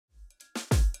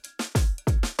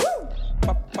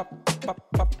Det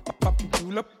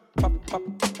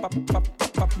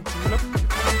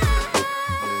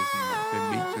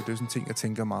er sådan en ting, jeg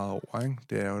tænker meget over, ikke?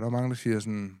 Det er jo, der er mange, der siger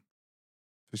sådan,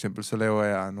 for eksempel, så laver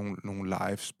jeg nogle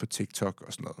lives på TikTok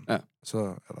og sådan noget. Ja. Så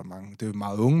er der mange, det er jo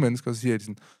meget unge mennesker, så siger de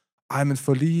sådan, ej, men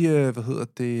få lige,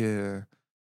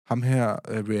 ham her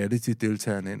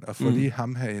reality-deltageren ind, og få lige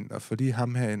ham herind, og få lige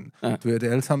ham herind. Ja. Du ved, det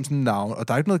er alle sammen sådan navn, og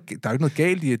der er ikke noget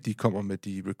galt i, at de kommer med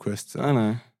de requests.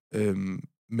 Nej.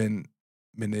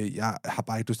 Men jeg har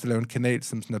bare ikke lyst til at lave en kanal,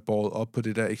 som sådan er båret op på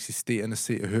det der eksisterende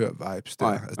se- og hør-vibes der.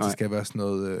 Altså, det skal være sådan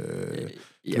noget...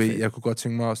 jeg kunne godt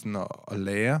tænke mig sådan at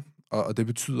lære, og det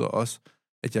betyder også,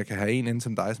 at jeg kan have en inde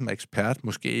som dig, som er ekspert,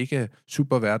 måske ikke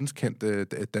super verdenskendt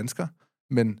dansker,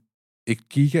 men et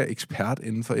giga-ekspert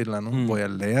inden for et eller andet, hvor jeg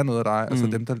lærer noget af dig, altså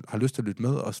dem, der har lyst til at lytte med,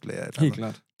 også lærer et eller andet. Helt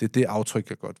klart. Det er det aftryk,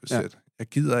 jeg godt vil sætte. Jeg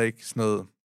gider ikke sådan noget,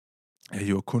 jeg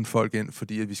hiver kun folk ind,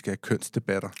 fordi at vi skal have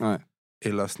kønsdebatter. Nej.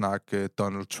 Eller snakke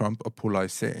Donald Trump og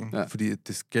polarisering, fordi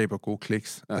det skaber gode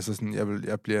kliks. Ja. Altså sådan,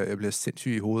 jeg bliver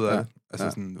sindssyg i hovedet af det. Altså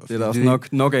sådan, det er der også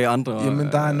nok af andre. Jamen,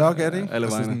 der er nok af det, ikke?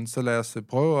 Altså sådan, så lad os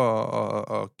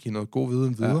prøve at give noget god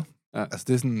viden videre. Ja. Altså,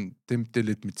 det er sådan, det er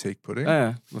lidt mit take på det, ikke?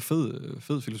 Ja. Hvor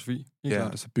fed filosofi. Helt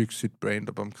klart. Altså bygge sit brand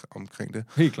op omkring det.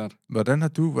 Helt klart. Hvordan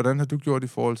har du gjort i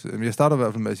forhold til... Jeg starter i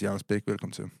hvert fald med at sige, Anders Bæk,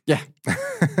 velkommen til. Ja.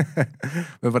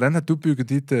 Men hvordan har du bygget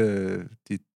dit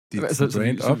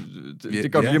brand op?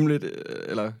 Det går vi hjem lidt,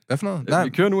 eller... Hvad for noget? Nej, vi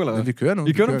kører nu, eller hvad? Vi kører nu.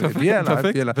 Perfekt. Vi er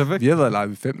live. Perfekt. Vi har været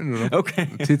live i 5 minutter. Okay.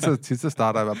 Tit så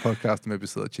starter jeg hver podcast med, at vi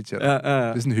sidder og chit-chat. Ja. Det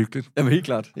er sådan hyggeligt. Jamen, helt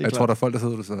klart. Jeg tror, der er folk, der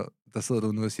sidder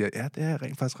derude nu og siger, ja, det er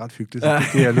rent faktisk ret hyggeligt. Så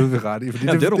det er Ludvig ret i. Fordi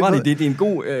det er du ret i. Det er en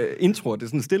god intro. Det er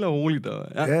sådan stille og roligt.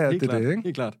 Og, det er det, ikke?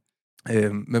 Helt klart.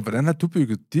 Men hvordan har du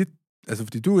bygget dit... Altså,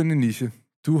 fordi du er inde i niche.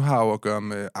 Du har jo at gøre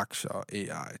med aktier,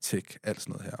 AI, tech, alt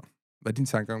sådan noget her. Hvad er dine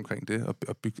tanker omkring det?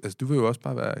 Altså, du vil jo også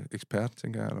bare være ekspert,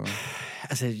 tænker jeg, eller hvad?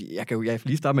 Altså, jeg kan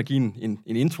lige starte med at give en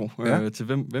intro til,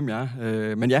 hvem jeg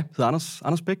er. Men jeg hedder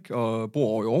Anders Bæk, og bor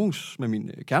over i Aarhus med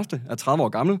min kæreste, er 30 år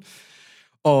gammel.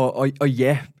 Og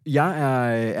ja, jeg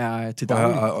er til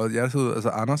daglig. Og jeg sidder, altså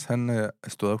Anders, han er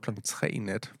stået op 3:00 i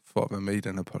nat for at være med i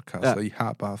den her podcast, så I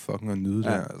har bare fucking at nyde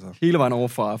det. Altså. Hele vejen over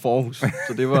fra Aarhus,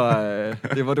 så det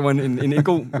var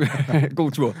en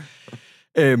god tur.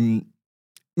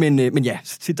 Men ja,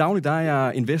 til daglig der er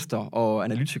jeg investor og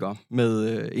analytiker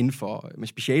med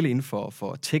speciale inden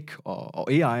for tech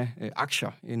og AI, aktier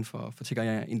inden for tech og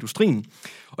AI-industrien.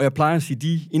 Og jeg plejer at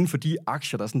sige, inden for de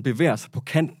aktier, der sådan bevæger sig på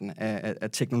kanten af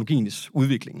teknologiens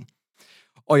udvikling.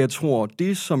 Og jeg tror,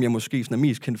 det som jeg måske sådan er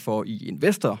mest kendt for i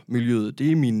investormiljøet,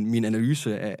 det er min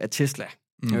analyse af Tesla.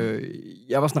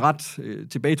 Jeg var sådan ret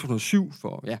tilbage i 2007,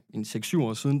 for en 6-7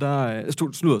 år siden,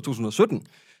 2017,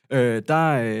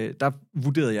 der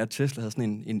vurderede jeg, at Tesla havde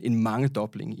sådan en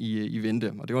mangedobling i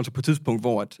vente. Og det var altså på et tidspunkt,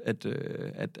 hvor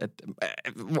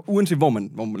uanset hvor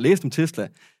man læste om Tesla,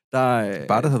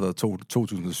 bare det havde været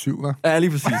 2007, hva'? Ja,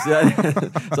 lige præcis. Ja.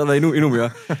 Så havde der endnu mere.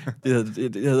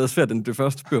 Det havde været svært, det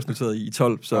første børsnoteret i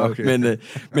 12. Så, okay.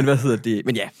 Men hvad hedder det?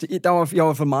 Men ja, jeg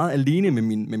var for meget alene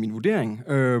med min vurdering.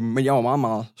 Men jeg var meget,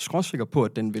 meget skråsikker på,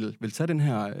 at den vil tage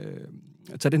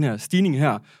den her stigning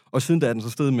her. Og siden da er den så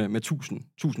steget med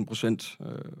 1000%.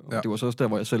 Og det var så også der,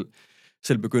 hvor jeg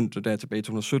selv begyndte der tilbage i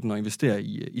 2017 at investere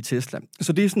i Tesla.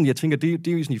 Så det er sådan, jeg tænker, det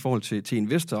er sådan i forhold til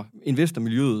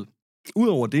investormiljøet.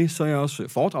 Udover det, så er jeg også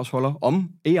foredragsholder om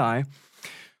AI,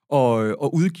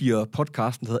 og udgiver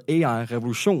podcasten, der hedder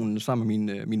AI-revolutionen, sammen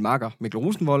med min makker Mikkel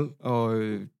Rosenvold, og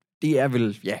det er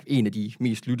vel en af de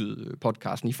mest lyttede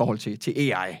podcasten i forhold til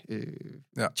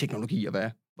AI-teknologi, og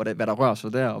hvad der rører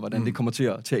sig der, og hvordan det kommer til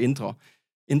at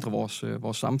ændre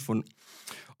vores samfund.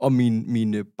 Og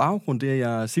min baggrund, det er,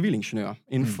 jeg er civilingeniør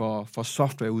inden for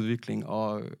softwareudvikling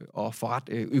og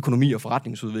økonomi og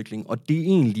forretningsudvikling, og det er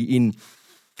egentlig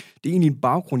en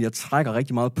baggrund, jeg trækker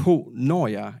rigtig meget på, når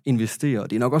jeg investerer.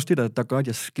 Det er nok også det, der gør, at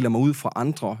jeg skiller mig ud fra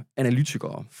andre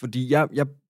analytikere. Fordi jeg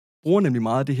bruger nemlig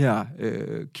meget det her,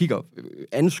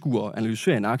 anskuer og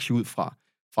analyserer en aktie ud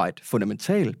fra et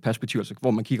fundamentalt perspektiv, altså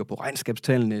hvor man kigger på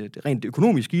regnskabstallene, det rent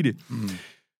økonomisk i det.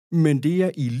 Men det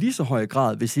jeg i lige så høj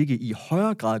grad, hvis ikke i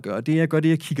højere grad gør, det er at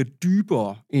jeg kigger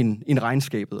dybere end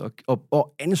regnskabet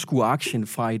og anskuer aktien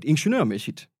fra et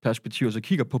ingeniørmæssigt perspektiv, altså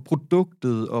kigger på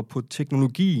produktet og på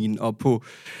teknologien og på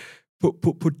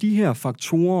de her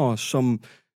faktorer, som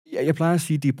jeg plejer at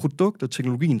sige, det er produktet og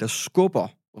teknologien, der skubber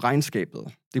regnskabet.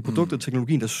 Det er produktet og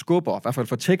teknologien, der skubber, i hvert fald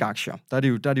for tech-aktier. Der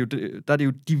er det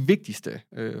jo de vigtigste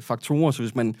faktorer, så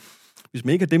hvis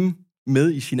man ikke har dem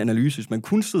med i sin analyse, hvis man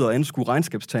kun sidder og anskuer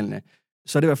regnskabstallene,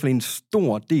 så er det i hvert fald en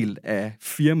stor del af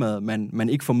firmaet, man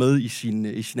ikke får med i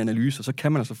sin analyse, og så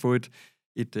kan man altså få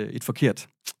et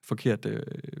forkert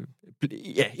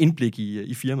indblik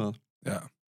i firmaet. Ja.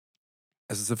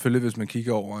 Altså selvfølgelig, hvis man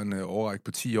kigger over en overrække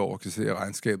på 10 år, kan se, at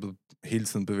regnskabet hele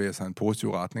tiden bevæger sig i en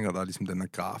positiv retning, og der er ligesom den her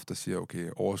graf, der siger, okay,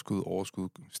 overskud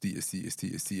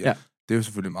stiger. Ja. Det er jo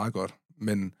selvfølgelig meget godt,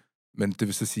 men det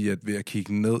vil så sige, at ved at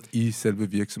kigge ned i selve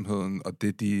virksomheden, og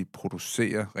det, de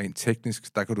producerer rent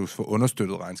teknisk, der kan du få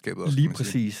understøttet regnskabet også. Lige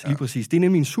præcis. Det er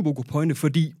nemlig en super god pointe,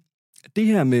 fordi det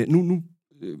her med, nu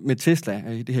med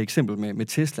Tesla, det her eksempel med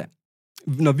Tesla,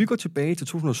 når vi går tilbage til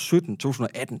 2017,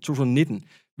 2018, 2019,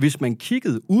 hvis man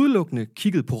udelukkende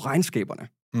kiggede på regnskaberne,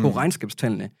 på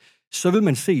regnskabstallene, så vil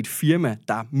man se et firma,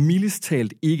 der mildest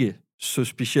talt ikke så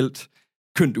specielt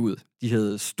kønt ud. De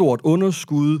havde stort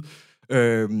underskud,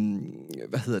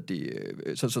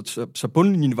 så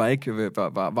bundlinjen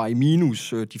var i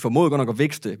minus. De formåede godt nok at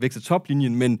vækste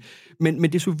toplinjen, men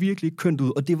det så virkelig ikke kønt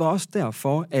ud. Og det var også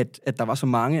derfor, at der var så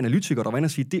mange analytikere, der var inde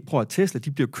og sige, prøv at Tesla,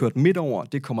 de bliver kørt midt over,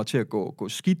 det kommer til at gå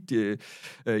skidt,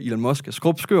 Elon Musk er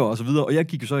skrubskør og så videre, og jeg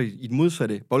gik jo så i den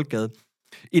modsatte boldgade.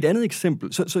 Et andet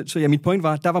eksempel, så mit point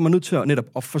var, der var man nødt til netop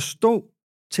at forstå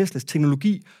Teslas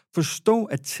teknologi, forstå,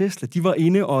 at Tesla, de var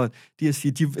inde, og de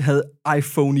havde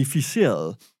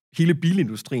iPhoneificeret hele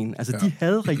bilindustrien. Altså, de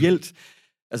havde reelt,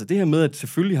 altså det her med, at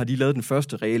selvfølgelig har de lavet den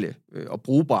første reelle og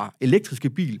brugbare elektriske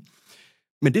bil,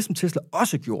 men det, som Tesla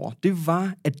også gjorde, det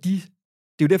var, at det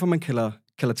er jo derfor, man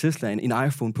kalder Tesla en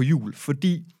iPhone på hjul,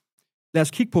 fordi, lad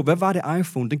os kigge på, hvad var det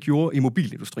iPhone, den gjorde i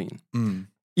mobilindustrien?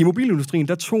 I mobilindustrien,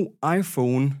 der tog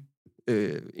iPhone,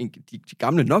 de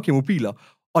gamle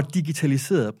Nokia-mobiler, og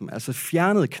digitaliserede dem, altså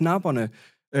fjernede knapperne,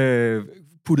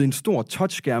 puttede en stor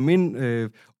touchskærm ind,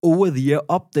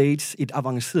 over-the-air updates, et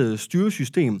avanceret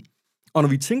styresystem. Og når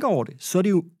vi tænker over det, så er det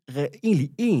jo egentlig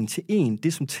en til en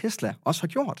det, som Tesla også har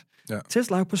gjort. Ja.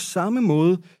 Tesla har på samme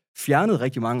måde fjernet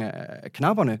rigtig mange af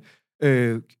knapperne,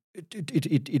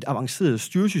 et avanceret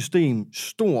styresystem,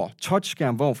 stor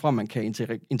touchskærm, hvorfra man kan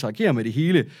interagere med det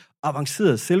hele,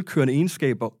 avancerede selvkørende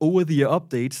egenskaber, over-the-air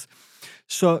updates.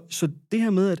 Så det her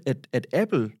med, at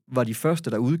Apple var de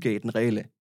første, der udgav den reelle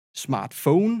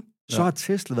smartphone, så har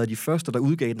Tesla været de første, der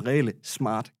udgav den reelle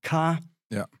smart car.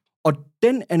 Ja. Og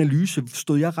den analyse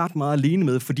stod jeg ret meget alene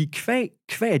med, fordi kvæg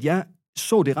at jeg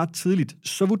så det ret tidligt,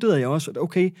 så vurderede jeg også, at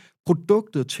okay,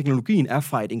 produktet og teknologien er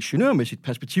fra et ingeniørmæssigt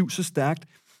perspektiv så stærkt,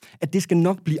 at det skal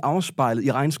nok blive afspejlet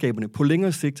i regnskaberne på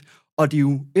længere sigt, og det er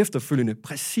jo efterfølgende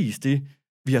præcis det,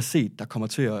 vi har set, der kommer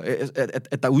til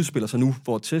at der udspiller sig nu,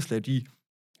 hvor Tesla,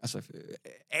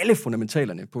 alle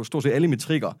fundamentalerne på stort set alle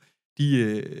metrikker,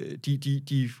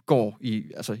 de går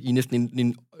i næsten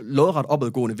en lodret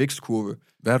opadgående vækstkurve.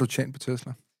 Hvad har du tjent på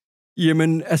Tesla?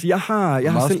 Jamen, altså jeg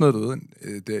har selv... Meget ud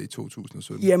der i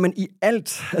 2017. Jamen, i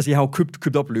alt... Altså, jeg har jo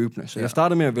købt op løbende, så jeg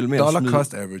startede med at smide... Dollar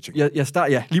cost averaging.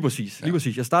 Lige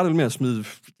præcis. Jeg startede med at smide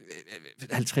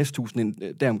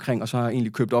 50.000 deromkring, og så har jeg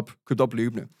egentlig købt op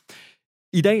løbende.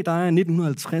 I dag, der er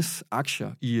 1950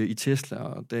 aktier i Tesla,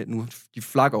 og nu, de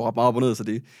flakker jo meget op og ned, så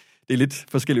det er lidt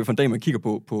forskelligt fra en dag, man kigger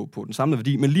på den samlede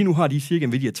værdi. Men lige nu har de cirka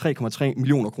en værdi af 3,3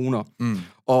 millioner kroner.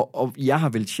 Og jeg har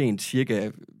vel tjent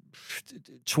cirka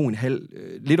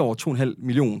lidt over 2,5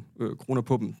 millioner kroner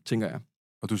på dem, tænker jeg.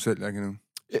 Og du sælger ikke nu?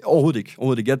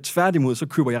 Overhovedet ikke. Jeg tværtimod, så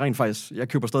køber jeg rent faktisk, jeg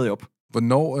køber stadig op.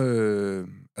 Hvornår,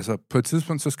 på et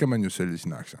tidspunkt, så skal man jo sælge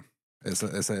sine aktier.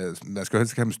 Altså, man skal jo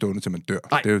helst have dem stående, til man dør.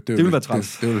 Nej, det vil være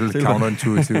træls. Det er jo lidt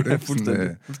counterintuitivt.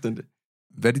 Fuldstændig.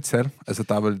 Hvad er dit tal? Altså,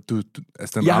 der er vel, den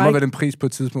rammer vel en pris på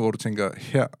et tidspunkt, hvor du tænker,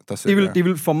 her, der sælger det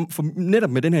vil for netop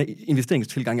med den her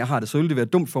investeringstilgang, jeg har det, så vil det være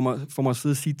dumt for mig at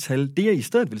sidde og sige tal. Det, jeg i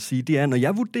stedet vil sige, det er, når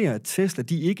jeg vurderer, at Tesla,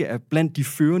 de ikke er blandt de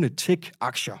førende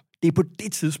tech-aktier, det er på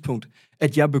det tidspunkt,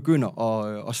 at jeg begynder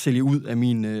at sælge ud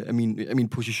af min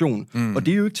position. Og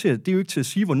det er jo ikke til at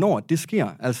sige, hvornår det sker.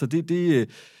 Altså,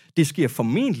 det sker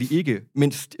formentlig ikke,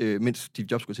 mens Steve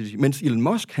Jobs skulle sige, mens Elon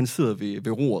Musk, han sidder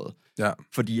ved roret. Ja.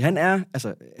 Fordi han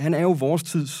er jo vores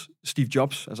tids Steve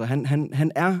Jobs. Altså,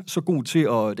 han er så god til,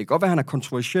 og det kan godt være, han er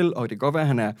kontroversiel, og det kan godt være,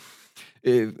 han er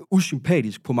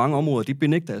usympatisk på mange områder. Det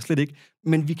benægter jeg slet ikke.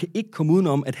 Men vi kan ikke komme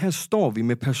udenom, at her står vi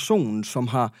med personen, som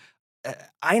har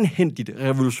egenhændigt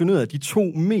revolutioneret de to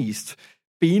mest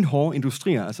benhårde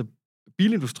industrier, altså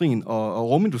bilindustrien og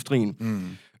rumindustrien.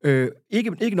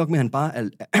 Ikke nok med, at han bare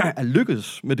er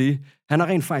lykkedes med det. Han har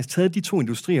rent faktisk taget de to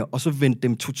industrier, og så vendt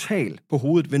dem totalt på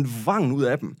hovedet, vendt vangen ud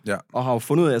af dem. Ja. Og har jo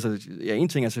fundet ud af, en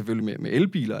ting er selvfølgelig med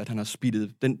elbiler, at han har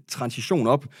speedet den transition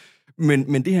op,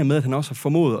 men det her med, at han også har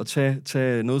formået at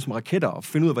tage noget som raketter og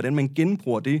finde ud af, hvordan man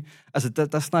genbruger det. Altså,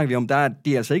 der snakker vi om,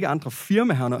 det er altså ikke andre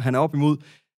firmaer, han er op imod.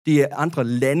 det er andre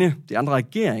lande, det er andre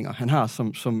regeringer, han har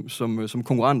som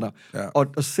konkurrenter. Ja.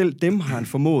 Og selv dem har han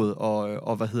formået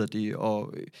at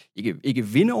ikke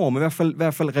vinde over, men i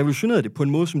hvert fald revolutionere det på en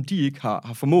måde, som de ikke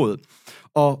har formået.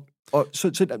 Og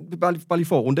så bare lige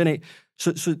for at runde den af,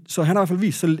 så han har i hvert fald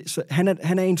vist, så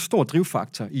han er en stor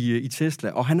drivfaktor i Tesla,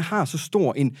 og han har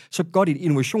så godt et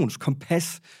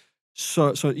innovationskompas,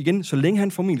 så igen, så længe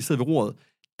han formentlig sidder ved roret,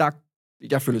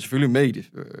 jeg følger selvfølgelig med i det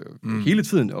hele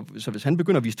tiden, og så hvis han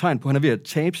begynder at vise tegn på, at han er ved at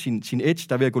tabe sin edge,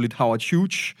 der er ved at gå lidt Howard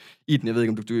Hughes i den, jeg ved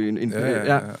ikke, om du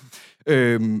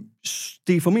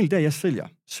det er formentlig der, jeg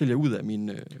sælger ud af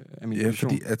min position.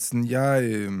 Fordi at sådan,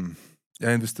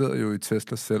 jeg investerede jo i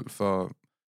Tesla selv, for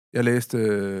jeg læste,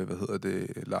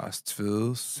 Lars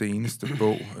Tvedes seneste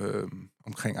bog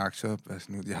omkring aktier. Altså,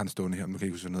 jeg har den stående her, men nu kan jeg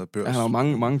ikke huske, noget af børs. Jeg har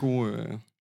mange gode...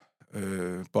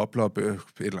 bobler, et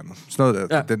eller andet. Sådan noget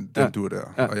der, den dur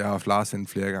der. Ja. Og jeg har haft Lars ind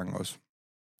flere gange også.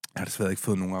 Jeg har desværre ikke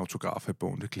fået nogen autografer i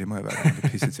bogen. Det glemmer jeg hver gang,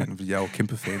 det pisse til, fordi jeg er jo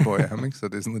kæmpe fanboy af ham, ikke? Så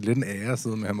det er sådan lidt en ære at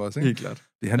sidde med ham også, ikke? Helt klart.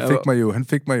 Han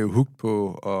fik mig jo hooked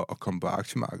på at komme på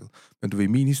aktiemarkedet. Men du ved,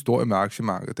 min historie med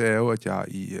aktiemarkedet, det er jo, at jeg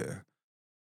i...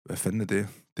 hvad fanden er det?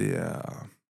 Det er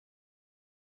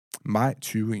maj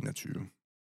 2021.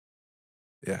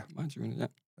 Ja. Maj 2021,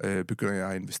 ja. Begynder jeg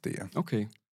at investere. Okay.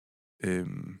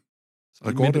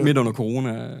 Så midt under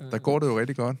corona... Der går det jo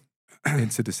rigtig godt.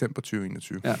 Indtil december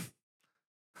 2021. Ja.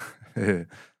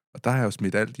 Og der har jeg jo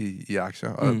smidt alt i aktier.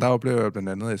 Og der oplever jeg blandt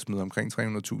andet, at jeg smider omkring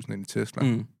 300.000 ind i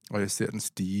Tesla. Og jeg ser den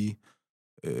stige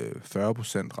 40%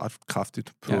 ret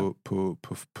kraftigt på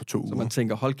 2 uger. Så man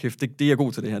tænker, hold kæft, det er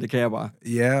god til det her, det kan jeg bare.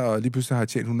 Ja, og lige pludselig har jeg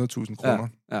tjent 100.000 kroner.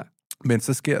 Ja. Men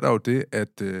så sker der jo det,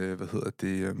 at,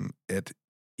 at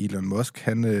Elon Musk,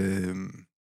 han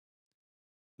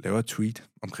laver et tweet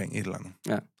omkring et eller andet.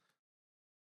 Ja.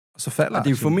 Og så falder det er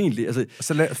jo formentlig... Altså... Og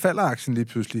så falder aktien lige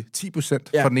pludselig 10%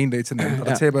 fra den ene dag til den anden, og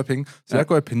der taber jeg penge. Så jeg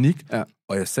går i panik,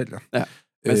 og jeg sælger. Ja.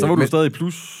 Men så var du stadig i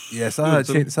plus... Ja, så har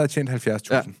jeg tjent 70.000.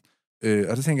 Ja.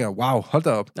 Og så tænker jeg, wow, hold da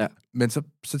op. Ja. Men så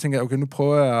tænker jeg, okay, nu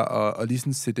prøver jeg at lige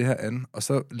sådan se det her an, og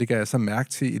så lægger jeg så mærke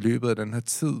til i løbet af den her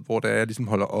tid, hvor der jeg ligesom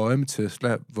holder øje med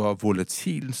Tesla, hvor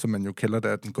volatil, som man jo kalder det,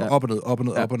 at den går op og ned, op og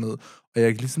ned, op og ned. Og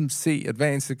jeg kan ligesom se, at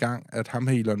hver eneste gang, at ham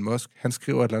her Elon Musk, han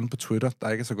skriver et eller andet på Twitter, der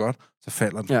ikke er så godt, så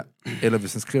falder den. Ja. Eller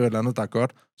hvis han skriver et eller andet, der er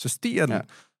godt, så stiger den. Ja.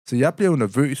 Så jeg bliver jo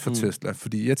nervøs for Tesla,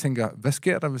 fordi jeg tænker, hvad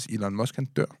sker der, hvis Elon Musk han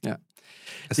dør? Ja.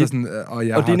 Altså sådan, og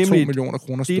jeg har 2 millioner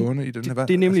kroner stående i den her verden.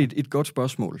 Det er nemlig et godt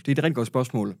spørgsmål. Det er et rigtig godt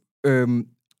spørgsmål.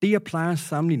 Det, jeg plejer at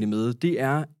sammenligne med, det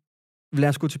er, lad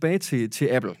os gå tilbage til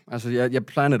Apple. Altså, jeg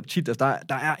plejer netop tit, altså,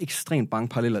 der er ekstremt mange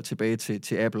paralleller tilbage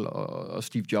til Apple og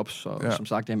Steve Jobs, og som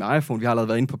sagt, det her med iPhone. Vi har allerede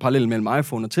været inde på parallellen mellem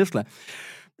iPhone og Tesla.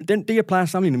 Det, jeg plejer at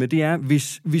sammenligne med, det er,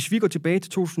 hvis vi går tilbage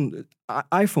til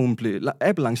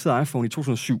Apple lancerede iPhone i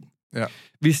 2007. Ja.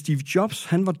 Hvis Steve Jobs,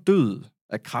 han var død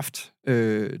af kræft.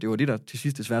 Det var det, der til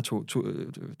sidst desværre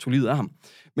tog livet af ham.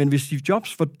 Men hvis Steve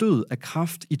Jobs var død af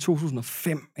kræft i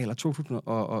 2005 eller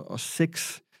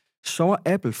 2006, så var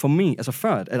Apple formentlig, altså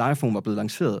før at iPhone var blevet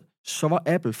lanceret, så var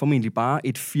Apple formentlig bare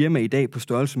et firma i dag på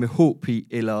størrelse med HP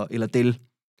eller Dell.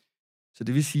 Så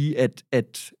det vil sige,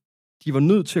 at de var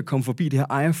nødt til at komme forbi det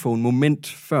her iPhone-moment,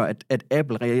 før at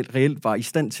Apple reelt var i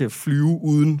stand til at flyve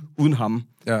uden ham.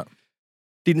 Ja.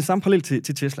 Det er den samme parallel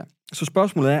til Tesla. Så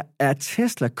spørgsmålet er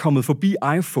Tesla kommet forbi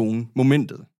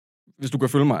iPhone-momentet? Hvis du kan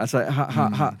følge mig.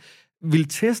 Altså, vil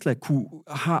Tesla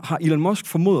har Elon Musk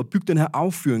formået at bygge den her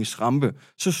affyringsrampe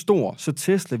så stor, så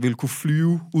Tesla vil kunne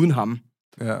flyve uden ham?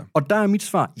 Ja. Og der er mit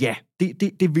svar, ja,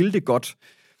 det vil det godt.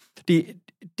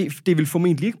 Det vil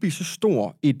formentlig ikke blive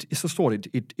så stort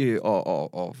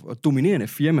og dominerende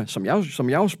firma, som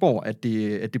jeg jo spår, at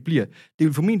det bliver. Det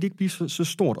vil formentlig ikke blive så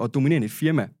stort og dominerende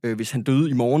firma, hvis han døde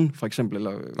i morgen, for eksempel,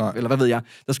 eller hvad ved jeg.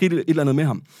 Der skete et eller andet med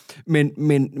ham.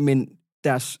 Men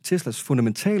Teslas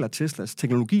fundamentaler, Teslas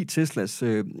teknologi, Teslas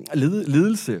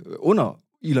ledelse under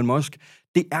Elon Musk,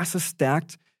 det er så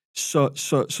stærkt,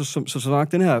 så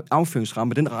nok den her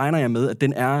affyringsrampe, den regner jeg med, at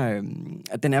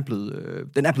den er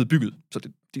blevet bygget.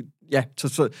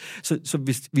 Så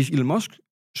hvis Elon Musk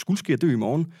skulle ske at dø i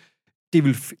morgen,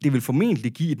 det vil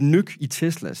formentlig give et nyk i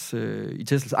Teslas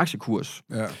aktiekurs.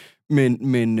 Ja.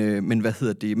 Men hvad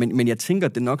hedder det? Men jeg tænker,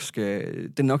 at den nok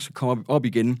skal komme op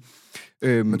igen.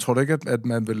 Men tror du ikke, at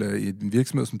man vil i en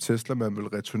virksomhed som Tesla, man vil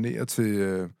returnere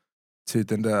til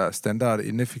den der standard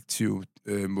ineffektive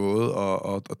måde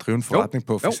at drive en forretning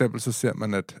på? For eksempel så ser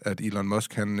man, at Elon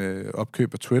Musk kan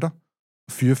opkøber Twitter,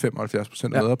 og 75% af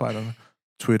medarbejderne.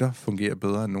 Twitter fungerer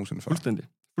bedre end nogensinde før. Fuldstændig.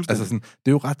 Altså sådan, det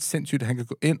er jo ret sindssygt, at han kan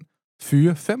gå ind,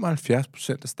 fyre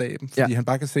 75% af staben, fordi han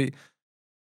bare kan se,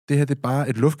 det her det er bare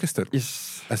et luftkastel.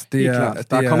 Yes. Altså, det er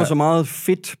klart. Der er kommet så meget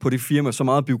fedt på det firma, så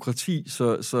meget byråkrati,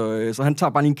 så han tager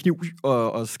bare lige en kniv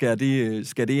og skærer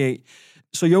det af.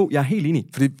 Så jo, jeg er helt enig.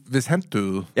 Fordi hvis han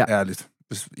døde, ærligt,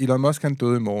 hvis Elon Musk han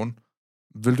døde i morgen,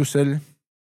 vil du sælge?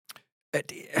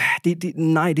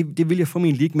 Nej, det vil jeg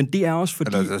formentlig ikke, men det er også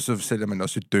fordi... Eller så sælger man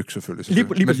også et dyk, selvfølgelig.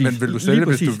 Lige præcis. Men vil du sælge,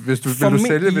 hvis du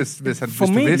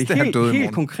vidste, han døde i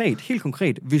morgen? Helt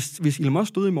konkret. Hvis Elon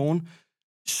Musk døde i morgen,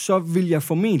 så vil jeg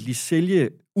formentlig sælge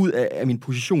ud af min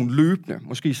position løbende.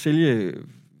 Måske sælge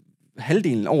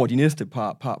halvdelen over de næste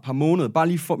par måneder. Bare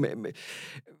lige for...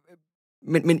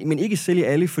 Men ikke sælge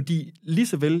alle, fordi lige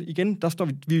så vel, igen, der står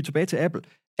vi er tilbage til Apple.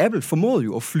 Apple formåede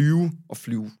jo at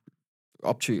flyve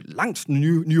op til langt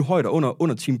nye højder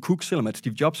under Tim Cook, selvom at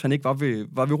Steve Jobs han ikke var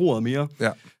ved roret mere.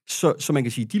 Ja. Så man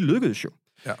kan sige, de lykkedes jo.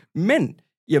 Ja. Men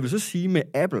jeg vil så sige med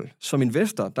Apple som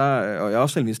investor, og jeg har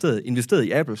også selv investeret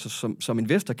i Apple, så som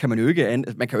investor kan man jo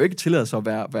ikke tillade sig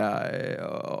at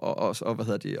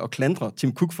at klandre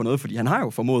Tim Cook for noget, fordi han har jo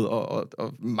formået at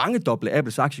mangedoble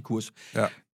Apples aktiekurs. Ja.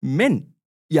 Men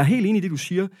jeg er helt enig i det, du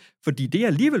siger, fordi det, jeg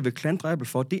alligevel vil klandre Apple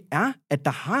for, det er, at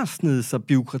der har snedet sig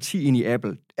byråkrati ind i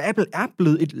Apple. Apple er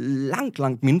blevet et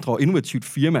langt mindre innovativt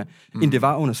firma, end det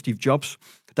var under Steve Jobs.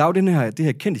 Der er jo det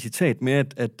her kendte citat med,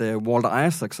 at Walter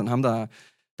Isaacson, ham der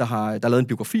har lavet en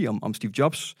biografi om Steve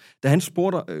Jobs, da han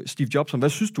spurgte Steve Jobs om, hvad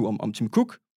synes du om Tim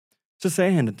Cook? Så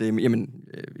sagde han, at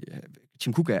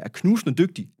Tim Cook er knusende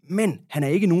dygtig, men han er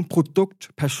ikke nogen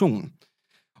produktperson.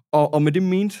 Og med det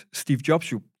mente Steve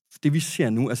Jobs jo, det vi ser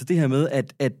nu, altså det her med,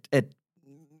 at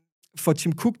for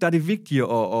Tim Cook, der er det vigtigt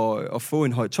at få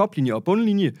en høj toplinje og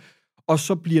bundlinje, og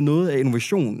så bliver noget af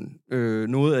innovationen,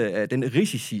 noget af den de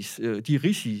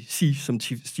risici, som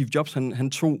Steve Jobs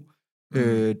han tog,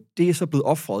 det er så blevet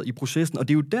offret i processen, og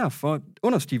det er jo derfor,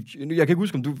 jeg kan ikke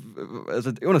huske,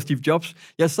 under Steve Jobs,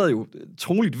 jeg sad jo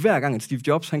troligt hver gang, at Steve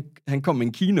Jobs, han kom med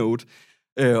en keynote,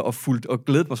 og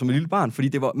glædede mig som et lille barn,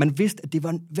 fordi man vidste, at det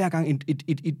var hver gang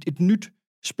et nyt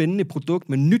spændende produkt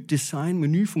med nyt design, med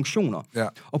nye funktioner. Ja.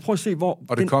 Og prøv at se, hvor...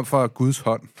 Og det kom fra Guds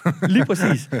hånd. Lige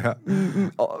præcis. Ja.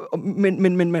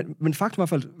 Men faktum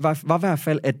var i hvert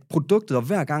fald, at produktet og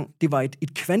hver gang, det var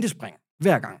et kvantespring.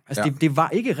 Hver gang. Altså, det var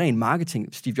ikke ren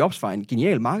marketing. Steve Jobs var en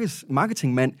genial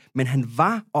marketingmand, men han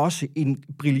var også en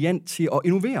brilliant til at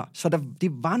innovere. Så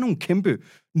det var nogle kæmpe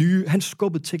nye... Han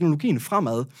skubbede teknologien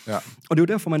fremad. Ja. Og det var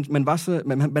derfor,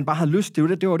 man bare havde lyst.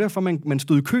 Det var derfor, man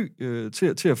stod i kø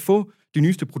til at få det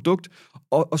nyeste produkt.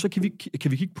 Og så kan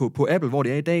vi kigge på Apple, hvor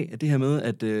det er i dag, at det her med,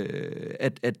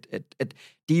 at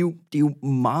det er jo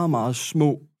meget, meget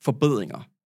små forbedringer,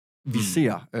 vi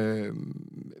ser.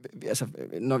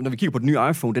 Når vi kigger på den nye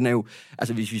iPhone, den er jo...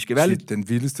 Altså, hvis vi skal være lidt... Den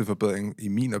vildeste forbedring i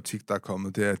min optik, der er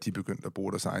kommet, det er, at de begyndte at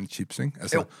bruge deres egen chips, ikke?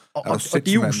 Altså, jo, og det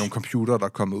er jo nogle computere, der er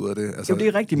kommet ud af det. Altså, jo, det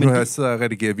er rigtigt, men... Nu har jeg siddet og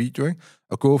redigeret video, ikke?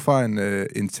 Og gå fra en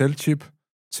Intel-chip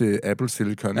til Apple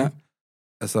Silicon, ikke?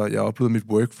 Altså, jeg oplevede mit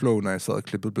workflow, når jeg sad og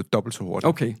klippede, blev dobbelt så hurtigt.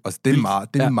 Okay. Altså, det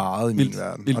er meget i min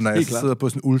verden. Og når jeg sidder på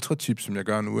sådan en ultra-chip, som jeg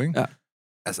gør nu, ikke? Ja.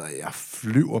 Altså, jeg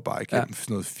flyver bare igennem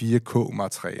sådan noget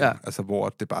 4K-materiale. Altså, hvor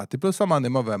det er blevet så meget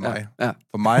nemmere at være mig. Ja.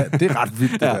 For mig, det er ret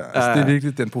vildt, det der. Altså, det er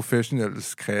virkelig den professionelle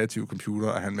kreative computer,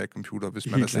 at han med computer,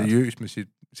 hvis man er seriøs med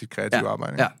sit kreative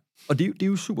arbejde. Ja, og det er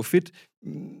jo super fedt,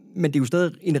 men det er jo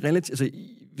stadig en relativt... Altså,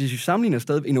 hvis vi sammenligner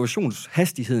stadig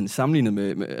innovationshastigheden sammenlignet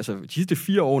med altså de sidste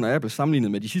 4 år under Apple,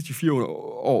 sammenlignet med de sidste 4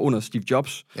 år under Steve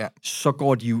Jobs, så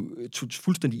går de jo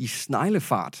fuldstændig i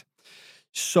sneglefart.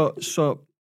 Så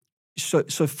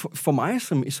for mig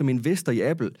som investor i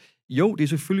Apple, jo, det er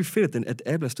selvfølgelig fedt, at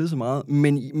Apple er steget så meget,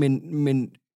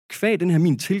 men kvad den her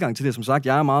min tilgang til det, som sagt,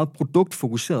 jeg er meget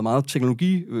produktfokuseret, meget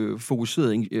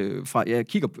teknologifokuseret, jeg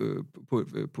kigger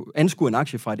på anskuer en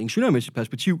aktie fra et ingeniørmæssigt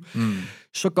perspektiv,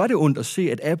 så gør det ondt at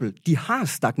se, at Apple, de har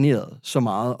stagneret så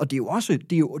meget, og det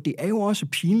er jo også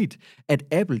pinligt, at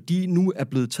Apple, de nu er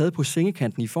blevet taget på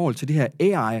sengekanten i forhold til det her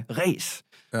AI-ræs,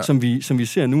 som vi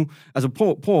ser nu. Altså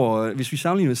prøv hvis vi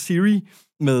sammenligner med Siri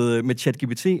med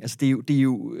ChatGPT, altså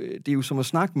det er jo som at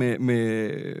snakke med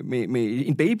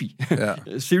en baby. Ja.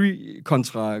 Siri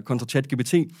kontra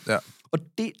ChatGPT. Ja.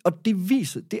 Og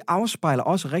det afspejler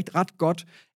også ret godt,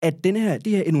 at det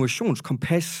her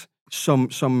innovationskompas,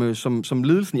 som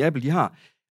ledelsen i Apple de har,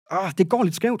 det går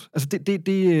lidt skævt. Altså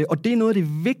og det er noget af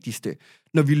det vigtigste,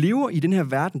 når vi lever i den her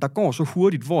verden, der går så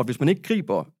hurtigt, hvor hvis man ikke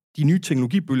griber de nye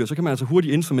teknologibølger, så kan man altså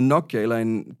hurtigt ind som en Nokia eller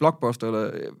en Blockbuster,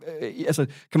 eller altså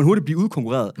kan man hurtigt blive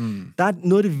udkonkurreret. Der er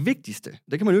noget af det vigtigste,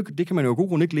 det kan man jo af god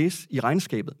grund ikke læse i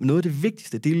regnskabet, men noget af det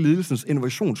vigtigste, det er ledelsens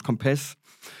innovationskompas.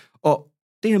 Og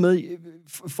det her med,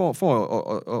 for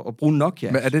at bruge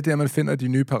Nokia... Men er det der, man finder de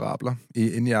nye parabler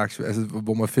inde i aktier? Altså,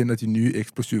 hvor man finder de nye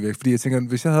eksplosive vækst? Fordi jeg tænker,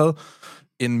 hvis jeg havde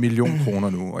 1 million kroner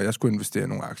nu, og jeg skulle investere i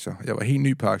nogle aktier, jeg var helt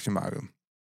ny på aktiemarkedet,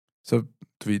 så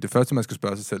det første, man skal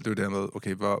spørge sig selv, det er jo dermed,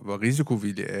 okay, hvor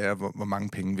risikovillig er jeg, hvor mange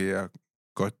penge vil jeg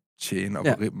godt tjene, og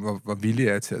hvor villig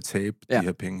er jeg til at tabe de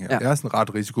her penge her. Jeg er sådan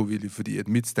ret risikovillig, fordi at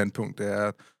mit standpunkt er,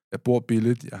 at jeg bor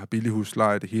billigt, jeg har billig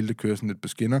husleje, det hele det kører sådan lidt på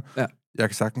skinner. Ja. Jeg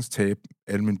kan sagtens tabe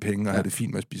alle mine penge og have det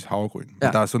fint med at spise havregryn. Men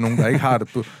der er så nogen, der ikke har det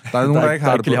på... Der er nogen, der ikke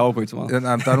har det på...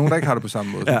 Der er nogen, der ikke har det på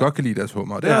samme måde, som godt kan lide deres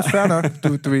hummer. Og det er også fair nok.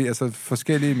 Du ved, altså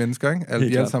forskellige mennesker, ikke?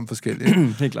 Vi er alle sammen forskellige.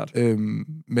 Helt klart.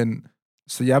 Men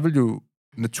så jeg vil jo...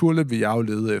 Naturligt vil jeg jo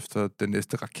lede efter den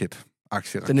næste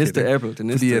aktieraket. Den næste Apple.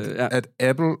 Fordi at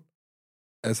Apple...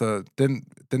 Altså,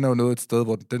 den er jo nået et sted,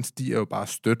 hvor den stiger jo bare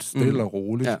stille og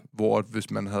roligt, hvor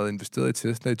hvis man havde investeret i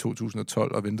Tesla i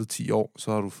 2012 og ventet 10 år,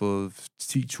 så har du fået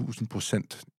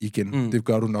 10.000% igen. Det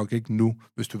gør du nok ikke nu,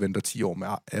 hvis du venter 10 år med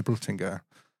Apple, tænker jeg.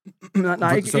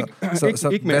 Nej,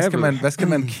 ikke med Apple. Hvad skal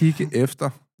man kigge efter?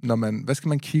 Hvad skal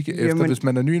man kigge efter, hvis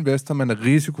man er ny investor, man er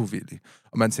risikovillig,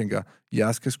 og man tænker,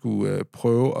 jeg skal skulle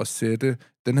prøve at sætte,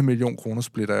 den her 1 million kroner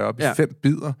splitter jeg op i 5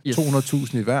 bidder,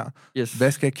 200.000 i hver.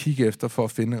 Hvad skal jeg kigge efter for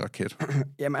at finde en raket?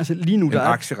 Jamen altså lige nu, en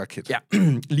aktieraket. Ja,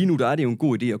 lige nu der er det jo en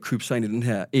god idé at købe sig ind i den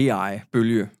her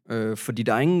AI-bølge, fordi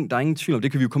der er ingen tvivl om,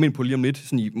 det kan vi jo komme ind på lige om lidt,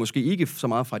 sådan måske ikke så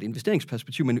meget fra et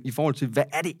investeringsperspektiv, men i forhold til, hvad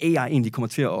er det AI egentlig kommer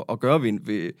til at gøre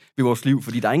ved vores liv,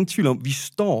 fordi der er ingen tvivl om, vi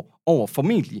står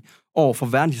formentlig over for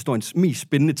verdenshistoriens mest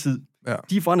spændende tid. Ja.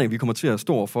 De forandringer, vi kommer til at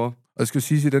stå over for. Og jeg skal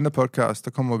sige, at i denne podcast,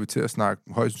 der kommer vi til at snakke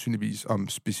højst sandsynligvis om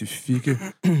specifikke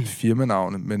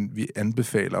firmanavne, men vi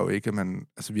anbefaler jo ikke, at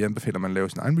man laver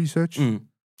sin egen research.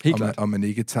 Og man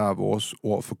ikke tager vores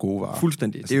ord for gode varer.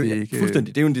 Fuldstændig. Altså,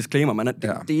 det er jo en disclaimer.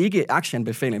 Det er ikke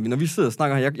aktieanbefaling. Når vi sidder og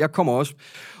snakker her, jeg kommer også,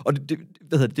 og det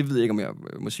ved jeg ikke, om jeg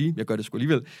må sige, jeg gør det sgu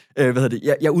alligevel.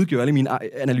 Jeg udgiver alle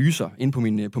mine analyser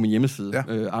inde på min hjemmeside,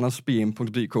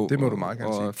 andersbm.dk. Det må du meget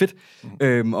gerne sige.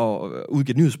 Fedt. Og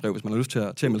udgive et nyhedsbrev, hvis man har lyst til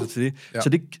at melde sig til det. Ja.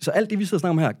 Så alt det, vi sidder og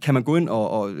snakker om her, kan man gå ind,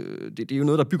 og det er jo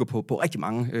noget, der bygger på rigtig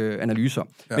mange analyser.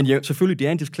 Ja. Men selvfølgelig, det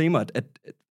er en disclaimer, at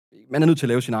man er nødt til at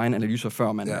lave sin egen analyser,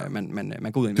 før man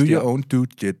går ud og investerer. Do your own due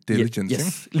diligence.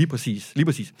 Yes, lige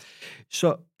præcis.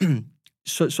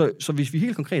 Så hvis vi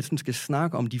helt konkret sådan skal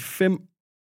snakke om de fem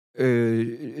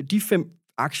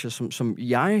aktier, som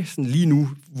jeg sådan lige nu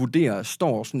vurderer,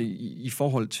 står sådan i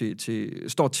forhold til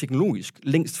står teknologisk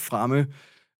længst fremme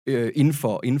inden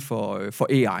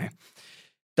for AI,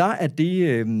 der er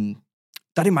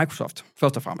det Microsoft,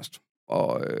 først og fremmest.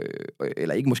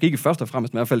 Eller måske ikke først og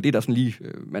fremmest, men i hvert fald det, der sådan lige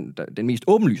den mest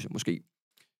åbenlyse, måske.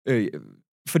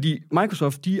 Fordi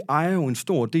Microsoft, de ejer jo en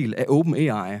stor del af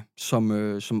OpenAI,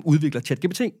 som udvikler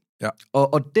ChatGPT. Ja.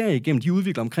 Og derigennem, de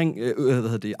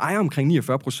udvikler ejer omkring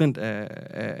 49%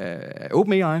 af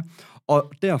OpenAI,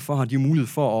 og derfor har de mulighed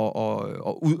for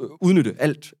at udnytte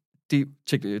alt det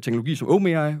teknologi, som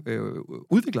OpenAI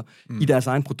udvikler i deres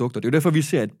egne produkter. Det er jo derfor, vi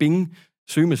ser, at Bing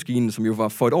søgemaskinen, som jo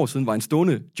for et år siden var en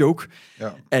stående joke,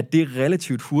 at det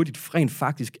relativt hurtigt rent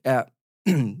faktisk er,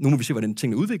 nu må vi se, hvordan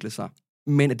tingene udvikler sig,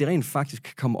 men at det rent faktisk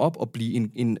kan komme op og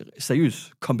blive en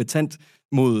seriøs kompetent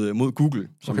mod Google,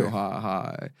 som jo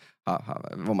har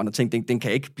hvor man har tænkt, den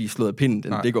kan ikke blive slået af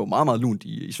pinden, det går meget, meget lunt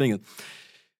i svinget.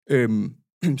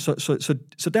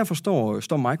 Så derfor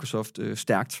står Microsoft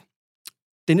stærkt.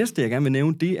 Det næste, jeg gerne vil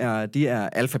nævne, det er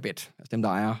Alphabet, altså dem, der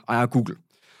ejer Google.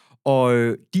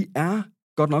 Og de er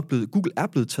godt nok Google er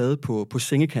blevet taget på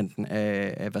sengekanten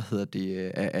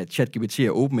af ChatGPT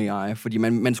og OpenAI, fordi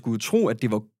man skulle tro, at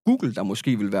det var Google, der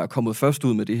måske ville være kommet først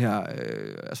ud med det her,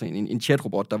 altså en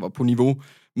chatrobot, der var på niveau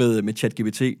med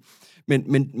ChatGPT.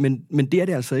 Men det er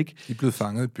det altså ikke. De er blevet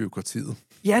fanget i bureaukratiet.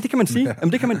 Ja, det kan man sige.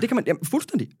 Jamen, det kan man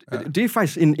fuldstændig. Ja. Det er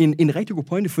faktisk en rigtig god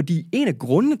pointe, fordi en af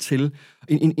grundene til,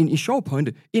 en sjov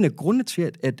pointe, en af grundene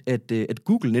til, at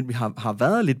Google nemlig har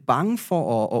været lidt bange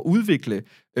for at udvikle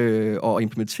og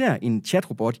implementere en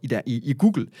chatrobot i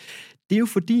Google, det er jo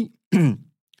fordi,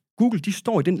 Google, de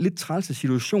står i den lidt trælse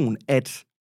situation, at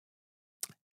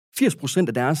 80%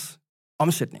 af deres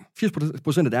omsætning,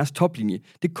 80% af deres toplinje,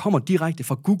 det kommer direkte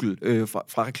fra Google,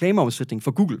 fra reklameomsætning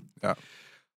fra Google. Ja.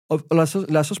 Og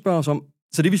lad os så spørge os om,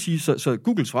 så det vil sige, så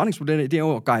Googles forretningsmodel, det er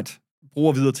jo at guide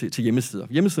brugere videre til hjemmesider.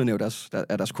 Hjemmesiden er jo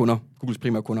deres kunder, Googles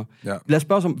primære kunder. Ja. Lad os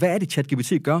spørge os om, hvad er det,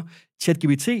 ChatGPT gør?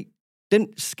 ChatGPT, den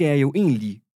skærer jo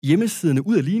egentlig hjemmesiderne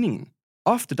ud af ligningen.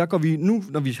 Ofte, der går vi nu,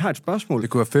 når vi har et spørgsmål... Det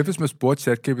kunne være fedt, hvis man spurgte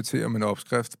ChatGPT om en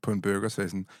opskrift på en burger, sagde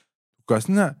sådan, du gør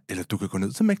sådan her, eller du kan gå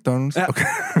ned til McDonald's. Ja. Okay.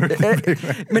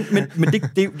 men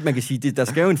det, man kan sige, der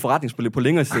skal jo en forretningsmodel på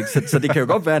længere sigt, så det kan jo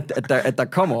godt være, at der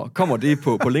kommer det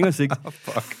på længere sigt.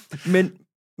 Men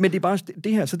det er bare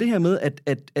det her, så det her med,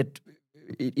 at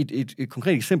et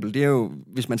konkret eksempel, det er jo,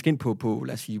 hvis man skal ind på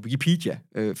lad os sige, Wikipedia.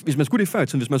 Hvis man skulle det før i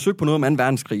tiden, hvis man søgte på noget om 2.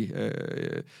 verdenskrig,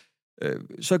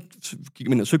 så gik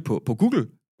man ind og søgte på Google,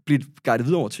 blev guidet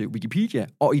videre over til Wikipedia,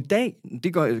 og i dag,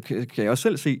 kan jeg også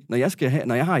selv se, når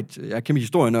jeg har jeg er kæmpe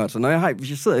historienørd, så hvis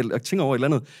jeg sidder og tænker over et eller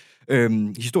andet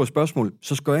historisk spørgsmål,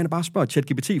 så skal jeg bare spørge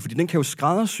ChatGPT, fordi den kan jo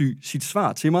skræddersy sit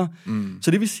svar til mig.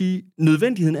 Så det vil sige,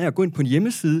 nødvendigheden af at gå ind på en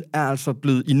hjemmeside, er altså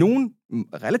blevet i nogle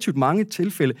relativt mange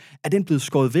tilfælde, er den blevet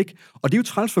skåret væk. Og det er jo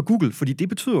træls for Google, fordi det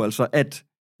betyder jo altså, at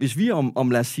hvis vi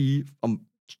om lad os sige, om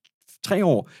 3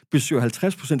 år besøger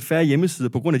 50% færre hjemmesider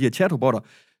på grund af de her chatrobotter,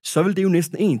 så vil det jo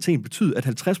næsten en ting betyde,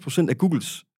 at 50% af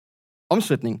Googles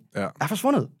omsætning er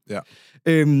forsvundet. Ja.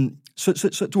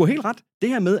 Så du har helt ret. Det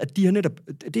her med, at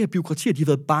det her byråkratier, de har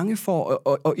været bange for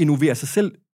at innovere sig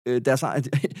selv,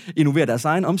 innovere deres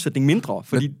egen omsætning mindre.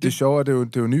 Fordi det er sjovt, at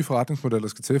det er jo nye forretningsmodeller, der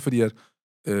skal til, fordi at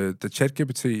da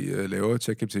ChatGPT laver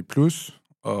ChatGPT Plus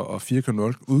og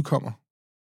 4.0 udkommer,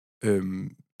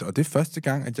 og det er første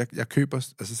gang, at jeg køber,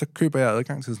 altså så køber jeg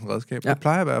adgang til sådan et redskab. Ja. Det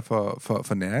plejer at være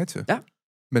for nære til. Ja.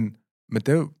 Men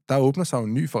der åbner sig jo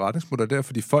en ny forretningsmodel der,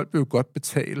 fordi folk vil jo godt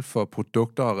betale for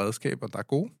produkter og redskaber, der er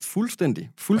gode. Fuldstændig.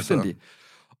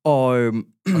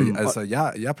 Altså,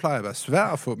 jeg plejer at være svær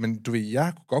at få, men du ved,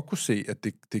 jeg godt kunne se, at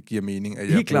det giver mening, at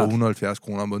jeg bruger 170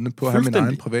 kroner om måneden på at have min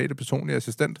egen private personlige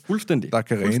assistent, der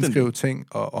kan renskrive ting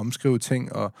og omskrive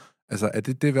ting, og altså, er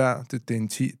det værd?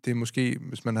 Det er måske,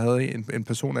 hvis man havde en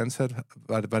person ansat,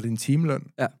 var det en timeløn?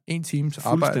 Ja. 1 times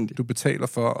arbejde, du betaler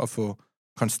for at få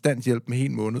konstant hjælp med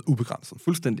en måned, ubegrænset.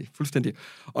 Fuldstændig.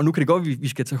 Og nu kan det godt, at vi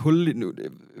skal tage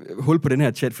hul på den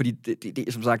her chat, fordi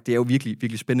det som sagt, det er jo virkelig,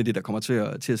 virkelig spændende, det der kommer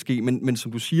til at ske. Men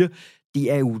som du siger,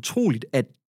 det er jo utroligt, at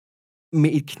med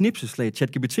et knipseslag,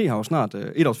 ChatGPT har jo snart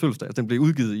 1 års fødselsdag, altså den blev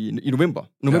udgivet i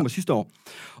november sidste år.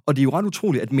 Og det er jo ret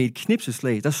utroligt, at med et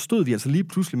knipseslag, der stod vi altså lige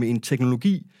pludselig med en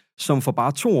teknologi, som for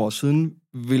bare 2 år siden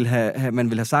man ville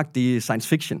have sagt, det er science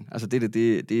fiction. Altså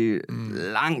det er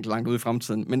langt ude i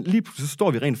fremtiden. Men lige pludselig så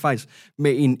står vi rent faktisk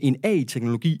med en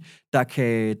AI-teknologi, der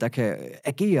kan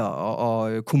agere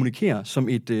og kommunikere som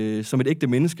et ægte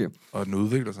menneske. Og den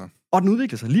udvikler sig. Og den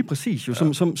udvikler sig, lige præcis. Jo,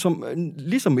 som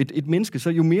ligesom et menneske, så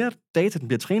jo mere data den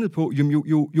bliver trænet på,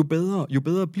 jo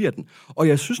bedre bliver den. Og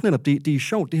jeg synes netop, det er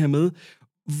sjovt det her med,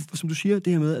 som du siger,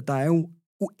 det her med, at der er jo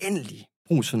uendelige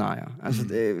brugsscenarier. Altså,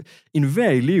 enhver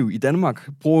elev i Danmark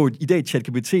bruger i dag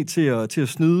ChatGPT til at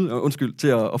snyde, til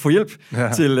at få hjælp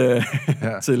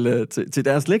til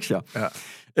deres lektier.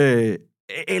 Ja.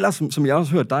 Eller, som jeg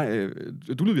også hørte dig,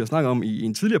 du har snakket om i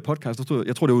en tidligere podcast,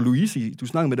 jeg tror det var Louise, du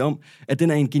snakkede med det om, at den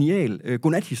er en genial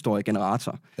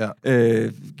godnat-historie-generator. Ja.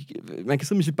 Man kan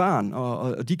sidde med sit barn,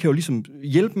 og de kan jo ligesom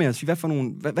hjælpe med at sige,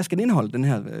 hvad skal den indeholde, den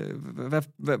her?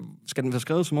 Hvad skal den være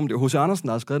skrevet, som om det er H.C. Andersen,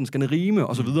 der har skrevet den? Skal den rime,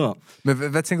 og så videre? Men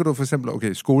hvad tænker du for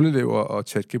eksempel, skoleelever og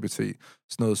ChatGPT, sådan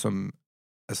noget som,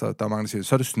 altså der er mange, der siger,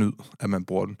 så er det snyd, at man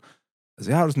bruger den.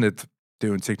 Altså jeg har jo sådan det er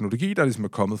jo en teknologi, der ligesom er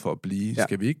kommet for at blive. Ja.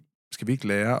 Skal vi ikke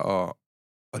lære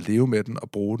at leve med den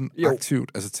og bruge den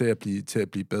aktivt, altså til at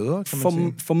blive bedre, kan man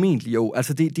sige? Formentlig jo.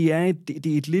 Altså det er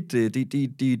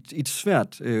et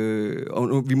svært,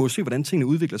 og vi må se, hvordan tingene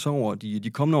udvikler sig over de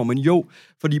kommende år, men jo,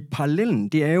 fordi parallellen,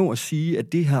 det er jo at sige,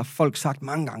 at det har folk sagt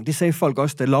mange gange. Det sagde folk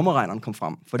også, da lommeregneren kom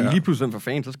frem. Fordi lige pludselig for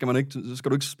fan, så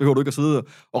behøver du ikke at sidde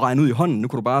og regne ud i hånden. Nu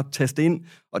kan du bare taste ind,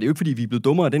 og det er jo ikke, fordi vi er blevet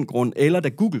dummere af den grund. Eller da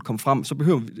Google kom frem,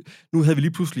 nu havde vi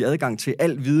lige pludselig adgang til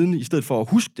al viden, i stedet for at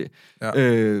huske det. Ja.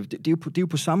 Det er jo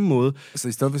på samme måde. Altså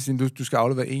i stedet for at sige, du skal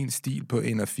aflevere en stil på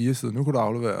 1 af 4 sider, nu kan du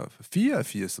aflevere 4 af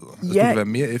 4 sider. Altså, du kan være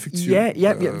mere effektiv.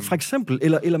 Ja, for eksempel,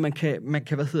 eller man kan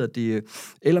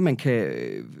eller man kan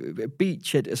bede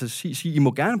chat, altså sige, I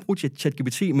må gerne bruge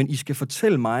ChatGPT, men I skal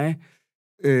fortælle mig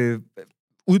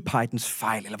udpege dens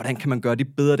fejl, eller hvordan kan man gøre det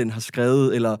bedre, den har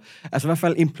skrevet, eller altså i hvert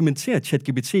fald implementere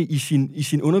ChatGPT i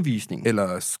sin undervisning.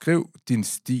 Eller skriv din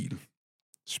stil,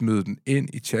 smid den ind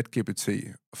i ChatGPT,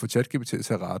 og få ChatGPT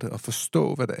til at rette, og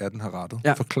forstå, hvad det er, den har rettet.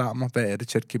 Ja. Forklar mig, hvad er det,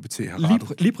 ChatGPT har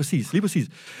rettet. Lige præcis.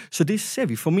 Så det ser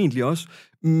vi formentlig også,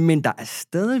 men der er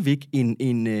stadigvæk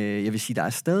der er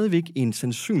stadigvæk en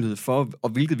sandsynlighed for, og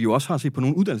hvilket vi jo også har set på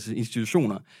nogle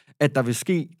uddannelsesinstitutioner, at der vil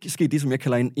ske det, som jeg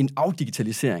kalder en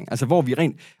afdigitalisering. Altså, hvor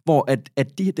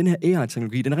den her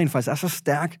AI-teknologi, den rent faktisk er så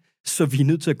stærk, så vi er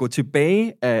nødt til at gå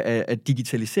tilbage af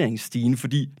digitaliseringsstigen,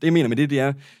 fordi det, jeg mener med det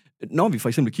er, når vi for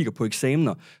eksempel kigger på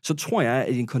eksamener, så tror jeg,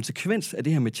 at en konsekvens af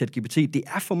det her med ChatGPT, det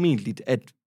er formentlig, at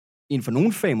inden for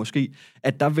nogle fag måske,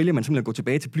 at der vælger man simpelthen at gå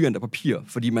tilbage til blyant og papir,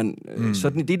 fordi man, så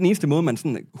det er den eneste måde, man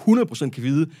sådan 100% kan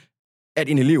vide, at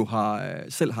en elev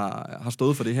selv har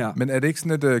stået for det her. Men er det ikke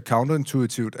sådan et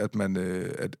counterintuitivt, at man,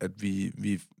 at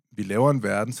vi laver en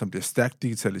verden, som bliver stærkt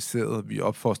digitaliseret, vi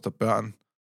opfostrer børn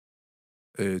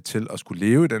til at skulle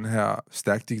leve i den her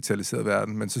stærkt digitaliserede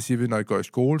verden, men så siger vi, når I går i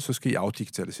skole, så skal I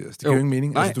afdigitaliseres. Det giver jo ingen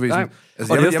mening. Nej, altså, du ved, sådan,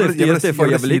 altså,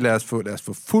 jeg vil sige, lad os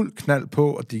få fuld knald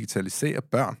på at digitalisere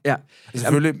børn. Ja.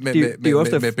 Selvfølgelig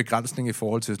med begrænsning i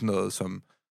forhold til sådan noget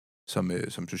som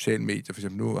sociale medier. For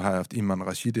eksempel nu har jeg haft Imran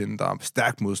Rashid inde, der er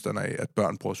stærk modstander af, at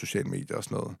børn bruger sociale medier og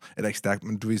sådan noget. Eller ikke stærkt,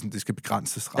 men du ved, sådan, det skal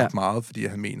begrænses ret meget, fordi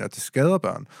han mener, at det skader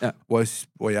børn. Ja.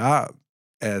 Hvor jeg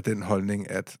er den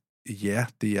holdning, at ja,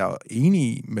 det er jeg enig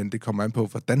i, men det kommer an på,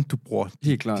 hvordan du bruger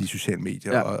de sociale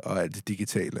medier og alt det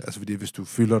digitale. Altså fordi hvis du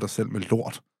fylder dig selv med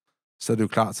lort, så er det jo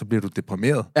klart, så bliver du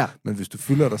deprimeret. Ja. Men hvis du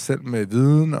fylder dig selv med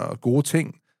viden og gode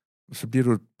ting, så bliver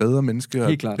du et bedre menneske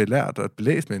og et belært og et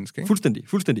belæst menneske. Ikke?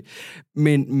 Fuldstændig.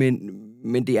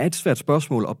 Men det er et svært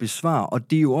spørgsmål at besvare,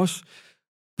 og det er jo også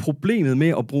problemet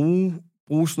med at bruge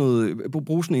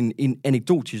sådan en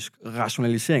anekdotisk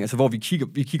rationalisering, altså hvor vi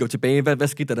kigger tilbage, hvad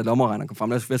skete der, da lommeregneren kom frem,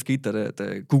 hvad skete der,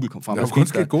 da Google kom frem. Der er kun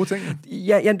sket gode ting.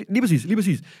 Ja, lige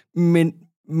præcis.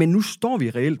 Men nu står vi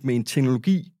reelt med en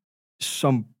teknologi,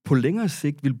 som på længere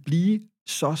sigt vil blive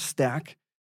så stærk,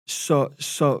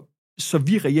 så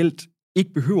vi reelt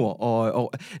ikke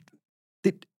behøver at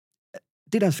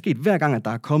det, der er sket hver gang, at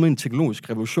der er kommet en teknologisk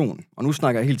revolution, og nu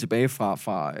snakker jeg helt tilbage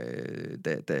fra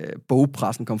da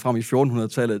bogpressen kom frem i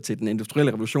 1400-tallet, til den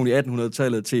industrielle revolution i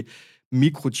 1800-tallet, til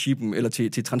mikrochippen, eller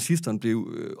til transistoren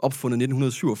blev opfundet i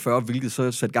 1947, hvilket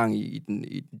så satte gang i den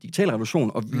digitale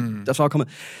revolution, og der så er kommet...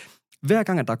 Hver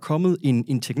gang, at der er kommet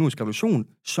en teknologisk revolution,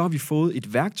 så har vi fået et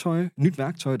nyt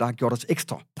værktøj, der har gjort os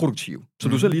ekstra produktive. Så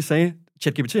du selv lige sagde,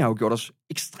 ChatGPT har jo gjort os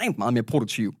ekstremt meget mere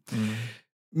produktive.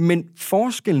 Men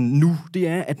forskellen nu, det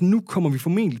er, at nu kommer vi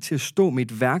formentlig til at stå med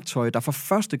et værktøj, der for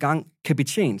første gang kan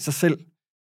betjene sig selv.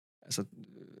 Altså,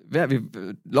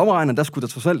 lommeregneren, der skulle der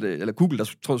trods alt, eller Google,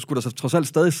 der skulle der trods alt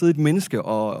stadig sidde et menneske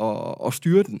og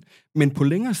styre den. Men på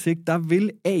længere sigt, der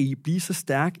vil AI blive så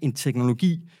stærk en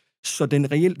teknologi, så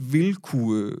den reelt vil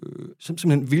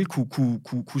simpelthen vil kunne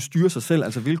styre sig selv,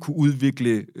 altså vil kunne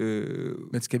udvikle...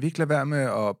 Men skal vi ikke lade være med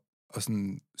at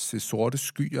sådan se sorte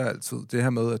skyer altid? Det her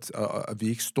med, at vi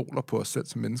ikke stoler på os selv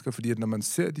som mennesker, fordi at når man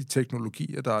ser de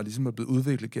teknologier, der ligesom er blevet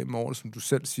udviklet gennem årene, som du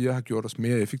selv siger, har gjort os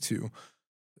mere effektive,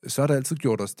 så har det altid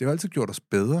gjort os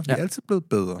bedre. Vi er altid blevet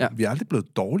bedre. Ja. Vi er aldrig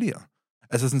blevet dårligere.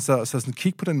 Altså så sådan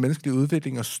kig på den menneskelige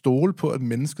udvikling og stole på, at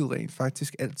mennesket rent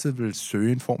faktisk altid vil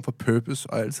søge en form for purpose,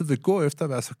 og altid vil gå efter at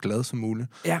være så glad som muligt.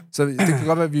 Ja. Så det kan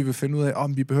godt være, at vi vil finde ud af,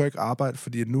 om vi behøver ikke arbejde,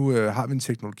 fordi nu har vi en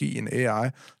teknologi, en AI,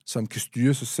 som kan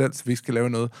styre sig selv, så vi ikke skal lave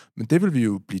noget. Men det vil vi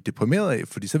jo blive deprimeret af,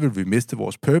 fordi så vil vi miste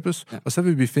vores purpose, og så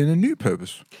vil vi finde en ny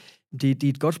purpose. Det er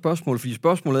et godt spørgsmål, fordi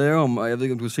spørgsmålet er jo om, og jeg ved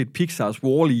ikke, om du har set Pixar's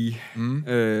Wall-E,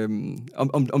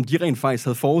 om de rent faktisk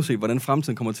havde forudset, hvordan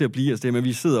fremtiden kommer til at blive. Altså det med, at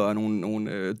vi sidder og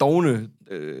nogle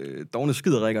dogne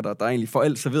skiderikker, der egentlig får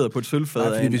alt serveret på et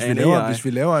sølvfad af en AI. Hvis vi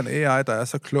laver en AI, der er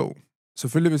så klog,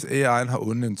 selvfølgelig hvis AI'en har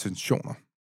onde intentioner,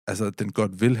 altså den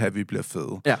godt vil have, at vi bliver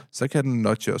fede, så kan den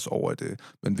nudge os over i det.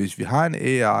 Men hvis vi har en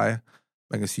AI,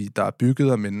 man kan sige, der er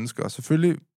bygget af mennesker, og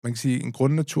selvfølgelig, man kan sige, en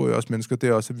grundnatur i os mennesker, det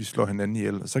er også, at vi slår hinanden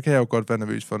ihjel. Så kan jeg jo godt være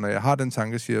nervøs for, når jeg har den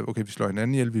tanke, siger, okay, vi slår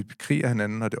hinanden ihjel, vi bekriger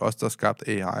hinanden, og det er os, der har skabt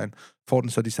AI'en, får den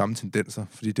så de samme tendenser.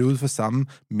 Fordi det er ud fra samme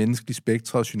menneskelige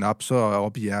spektre og synapser og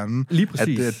op i hjernen,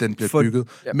 at den bliver bygget.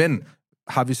 Ja. Men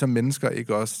har vi som mennesker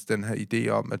ikke også den her idé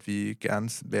om, at vi gerne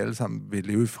alle sammen vil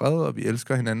leve i fred, og vi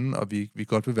elsker hinanden, og vi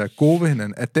godt vil være gode ved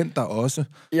hinanden? Er den der også?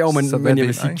 Jo, men jeg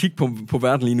vil sige, kig på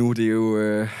verden lige nu, det er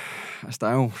jo... Altså,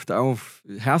 der er jo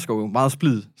hersker jo meget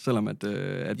splid, selvom at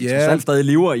vi trods alt stadig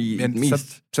lever i den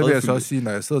mest... Så vil jeg så også sige,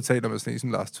 når jeg sidder og taler med sådan en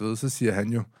som Lars Tvede, så siger han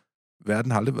jo,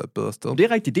 verden har aldrig været et bedre sted. Det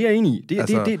er rigtigt, det er jeg enig i.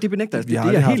 Det benægter jeg. Vi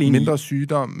har haft mindre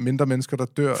sygdom, mindre mennesker, der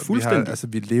dør.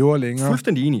 Vi lever længere.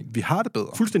 Fuldstændig enig. Vi har det bedre.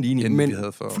 Fuldstændig enig. Men vi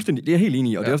havde for... Fuldstændig, det er jeg helt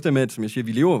enig i. Og det er også det med, at, som jeg siger,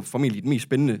 vi lever formentlig i den mest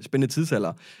spændende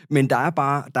tidsalder. Men der er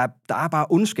bare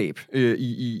ondskab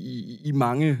i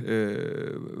mange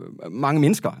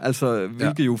mennesker. Altså,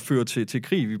 hvilket jo fører til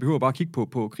krig. Vi behøver bare kigge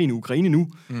på krigen i Ukraine nu.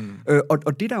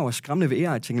 Og det, der er skræmmende ved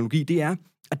AI-teknologi, det er,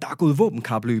 at der er gået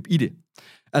våbenkapløb i det.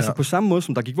 Altså på samme måde,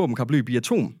 som der gik våbenkapløb i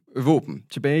atomvåben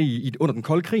tilbage under den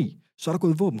kolde krig, så er der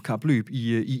gået våbenkapløb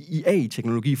i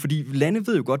AI-teknologi, fordi lande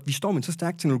ved jo godt, at vi står med en så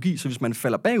stærk teknologi, så hvis man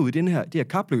falder bagud i det her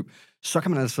kapløb, så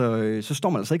står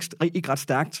man altså ikke ret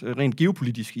stærkt rent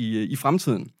geopolitisk i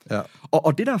fremtiden. Ja.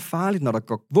 Og det, der er farligt, når der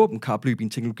går våbenkapløb i en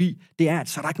teknologi, det er, at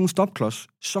så er der ikke nogen stopklods.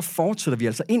 Så fortsætter vi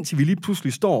altså indtil vi lige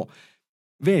pludselig står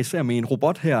hver især med en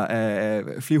robot her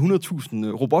af flere 100.000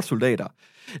 robotsoldater.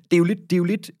 Det er jo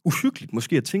lidt uhyggeligt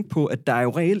måske at tænke på, at der er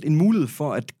jo reelt en mulighed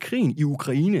for, at krigen i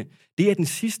Ukraine, det er den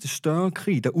sidste større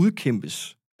krig, der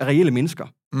udkæmpes af reelle mennesker.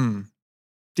 Mm.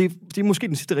 Det er måske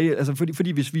den sidste reelle, altså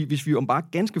fordi hvis vi om bare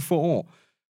ganske få år,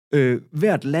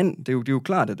 hvert land, det er jo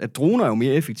klart, at droner er jo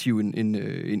mere effektive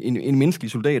end menneskelige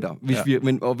soldater.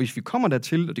 Hvis vi kommer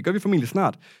dertil, og det gør vi formentlig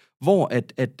snart, hvor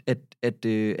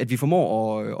at vi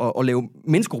formår at lave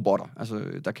menneskerobotter,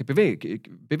 altså der kan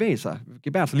bevæge sig,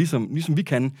 gebære sig ligesom vi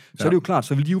kan, så er det jo klart,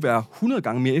 så vil de jo være 100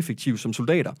 gange mere effektive som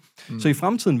soldater. Så i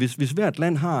fremtiden, hvis hvert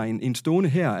land har en stående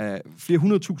her af flere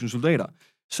 100.000 soldater,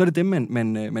 så er det dem,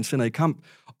 man sender i kamp.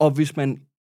 Og hvis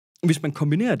man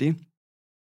kombinerer det,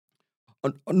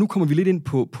 og nu kommer vi lidt ind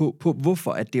på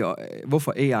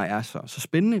hvorfor AI er så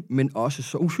spændende, men også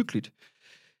så uhyggeligt.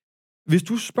 Hvis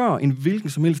du spørger en hvilken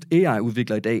som helst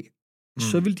AI-udvikler i dag,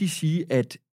 så vil de sige,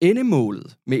 at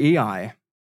endemålet med AI,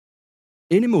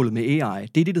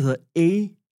 det er det, der hedder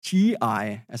AGI,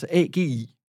 altså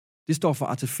AGI. Det står for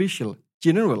Artificial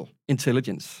General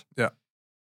Intelligence. Ja.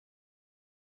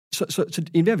 Så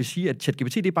enhver vil sige, at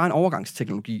ChatGPT, det er bare en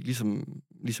overgangsteknologi, ligesom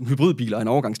hybridbiler er en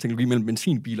overgangsteknologi mellem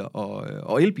benzinbiler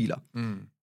og elbiler.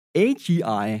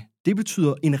 AGI, det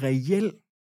betyder en reel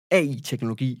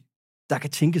AI-teknologi, der kan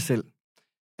tænke selv.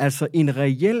 Altså en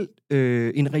reel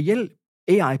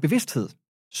AI-bevidsthed,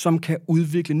 som kan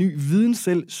udvikle ny viden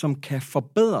selv, som kan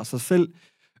forbedre sig selv.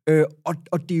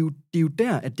 Og det er jo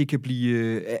der, at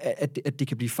det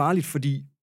kan blive farligt, fordi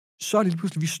så er det lige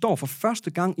pludselig, vi står for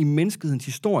første gang i menneskehedens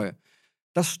historie,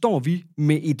 der står vi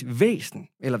med et væsen,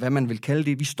 eller hvad man vil kalde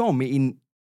det. Vi står med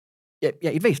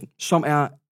et væsen, som er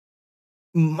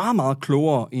meget, meget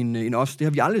klogere end os. Det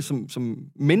har vi aldrig som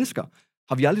mennesker,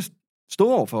 har vi aldrig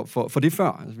stået over for det før.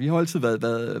 Altså, vi har altid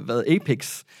været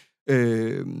apex,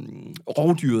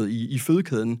 rovdyret i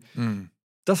fødekæden.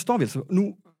 Der står vi altså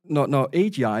nu, når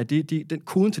AGI, den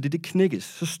koden til det knækkes,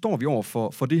 så står vi over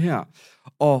for det her.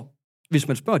 Og hvis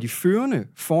man spørger de førende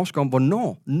forskere om,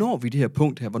 hvornår når vi det her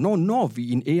punkt her, hvornår når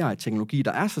vi en AI-teknologi,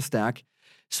 der er så stærk,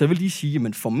 så vil de sige, at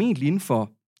man formentlig inden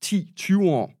for 10-20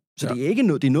 år. Så det er ikke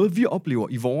noget, det er noget, vi oplever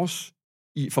i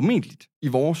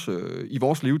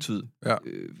vores levetid. Ja.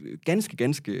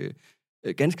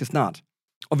 Ganske snart.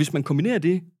 Og hvis man kombinerer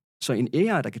det, så en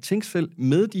AI, der kan tænke selv,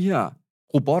 med de her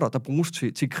robotter, der bruges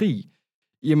til krig,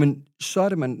 jamen, så er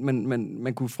det,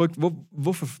 man kunne frygte,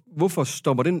 hvorfor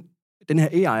stopper den her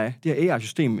AI, det her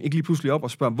AI-system ikke lige pludselig op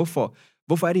og spørger,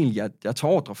 hvorfor er det egentlig, jeg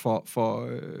tager ordre for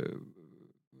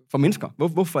mennesker?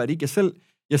 Hvorfor er det ikke,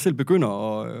 jeg selv begynder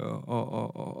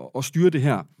at styre det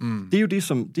her? Det er jo det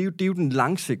er jo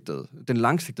den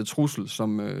langsigtede trussel,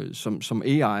 som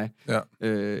AI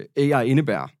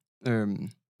indebærer.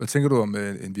 Hvad tænker du om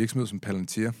en virksomhed som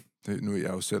Palantir? Nu er jeg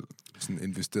jo selv sådan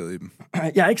investeret i dem.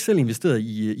 Jeg er ikke selv investeret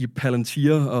i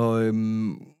Palantir,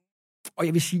 og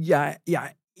jeg vil sige, jeg er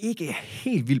ikke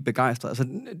helt vildt begejstret. Altså,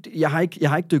 jeg har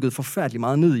ikke dykket forfærdeligt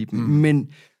meget ned i dem,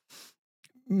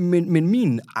 men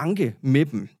min anke med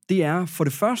dem, det er, for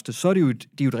det første, så er det jo et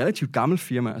relativt gammelt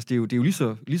firma. Altså, det er jo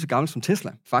lige så gammelt som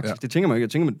Tesla, faktisk. Ja. Det tænker man ikke.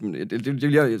 Det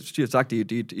vil jeg sige sagt,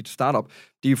 det er et startup.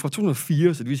 Det er jo fra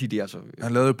 2004, så det vil sige, det er altså...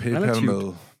 Han lavede jo PayPal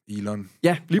med Elon.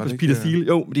 Ja, lige præcis Peter Thiel.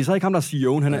 Jo, men det er så ikke ham, der er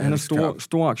CEO'en. Han er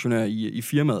stor aktionær i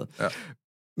firmaet. Ja.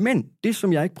 Men det,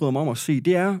 som jeg ikke bryder mig om at se,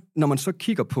 det er, når man så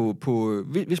kigger på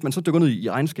hvis man så dykker ned i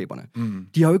regnskaberne,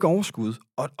 de har jo ikke overskud,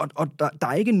 og der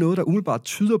er ikke noget, der umiddelbart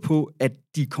tyder på, at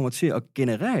de kommer til at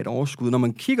generere et overskud. Når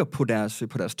man kigger på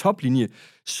deres toplinje,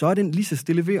 så er den lige så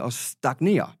stille ved at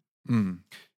stagnere.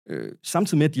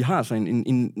 Samtidig med, at de har altså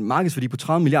en markedsværdi på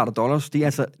 $30 milliarder. Det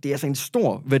er altså en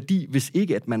stor værdi, hvis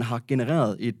ikke at man har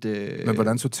genereret et... Men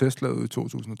hvordan så Tesla ud i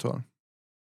 2012?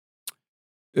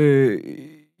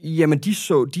 Jamen, de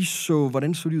så,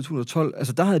 hvordan så de ud i 2012?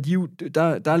 Altså, der havde de jo,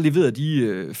 der leverede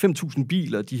de 5.000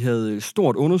 biler, de havde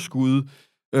stort underskud,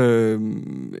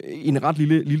 en ret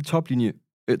lille toplinje.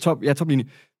 Toplinje.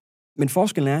 Men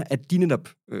forskellen er, at de netop,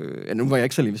 nu var jeg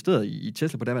ikke selv investeret i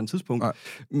Tesla på daværende tidspunkt,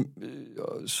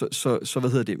 så hvad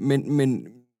hedder det? Men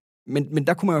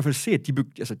der kunne man i hvert fald se, at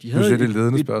de havde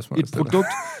et produkt.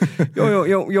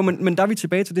 Jo, men der er vi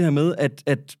tilbage til det her med,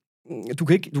 at du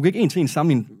kan ikke en til en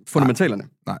sammenligne fundamentalerne.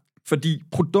 Nej. Fordi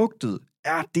produktet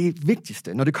er det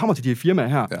vigtigste, når det kommer til de her firmaer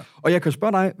her. Ja. Og jeg kan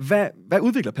spørge dig, hvad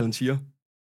udvikler Palantir?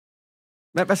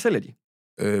 Hvad sælger de?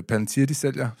 Palantir, de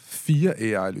sælger 4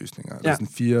 AI-løsninger. Ja. Sådan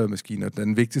 4 maskiner.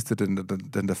 Den vigtigste, den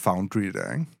der Foundry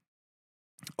der, ikke?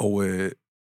 Og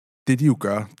det, de jo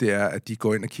gør, det er, at de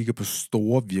går ind og kigger på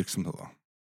store virksomheder.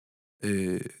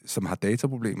 som har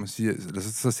dataproblemer, siger, eller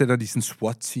så sætter de sådan en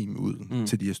SWAT-team ud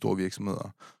til de her store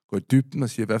virksomheder. Går i dybden og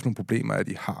siger, hvad for nogle problemer er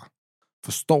de har.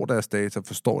 Forstår deres data,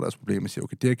 forstår deres problemer, og siger,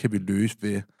 okay, det her kan vi løse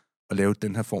ved at lave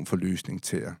den her form for løsning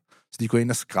til jer. Så de går ind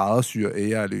og skræddersyrer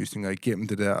AI-løsninger igennem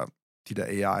de der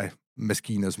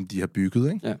AI-maskiner, som de har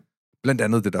bygget, ikke? Ja. Blandt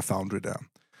andet det der Foundry der.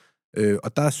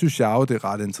 Og der synes jeg jo, det er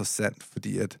ret interessant,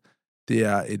 fordi at det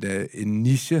er en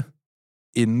niche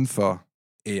inden for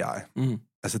AI.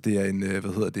 Altså det er en,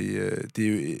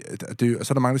 og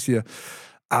så er der mange, der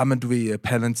siger, men du ved,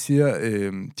 Palantir,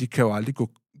 de kan jo aldrig gå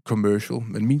commercial,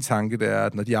 men min tanke det er,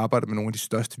 at når de arbejder med nogle af de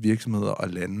største virksomheder og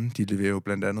lande, de leverer jo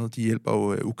blandt andet, de hjælper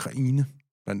jo Ukraine,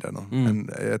 blandt andet. Men,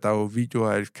 der er jo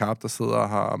videoer af et Karp, der sidder og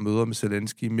har møder med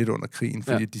Zelensky midt under krigen,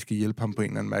 fordi de skal hjælpe ham på en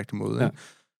eller anden mærkelig måde. Ja.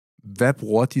 Hvad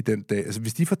bruger de den dag? Altså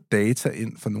hvis de får data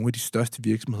ind fra nogle af de største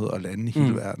virksomheder og lande i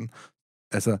hele verden,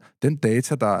 altså den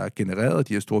data, der er genereret af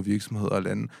de her store virksomheder og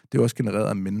lande, det er også genereret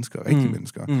af mennesker, rigtige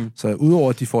mennesker. Så udover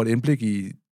at de får et indblik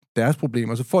i deres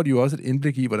problemer, så får de jo også et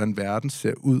indblik i, hvordan verden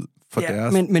ser ud for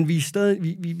deres... Men vi er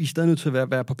stadig nødt til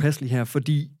at være påpasselige her,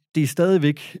 fordi det er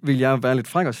stadigvæk, vil jeg være lidt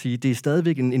fræk at sige, det er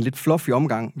stadigvæk en lidt fluffy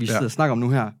omgang, vi sidder og snakker om nu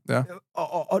her. Ja.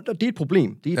 Og det er et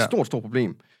problem. Det er et stort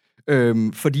problem.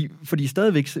 Fordi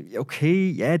stadigvæk,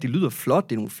 okay, ja, det lyder flot,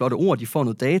 det er nogle flotte ord, de får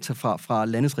noget data fra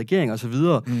landets regering og så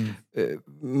videre,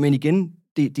 men igen,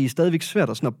 det er stadigvæk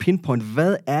svært at pinpoint,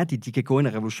 hvad er det, de kan gå ind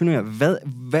og revolutionere,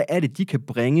 hvad er det, de kan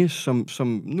bringe,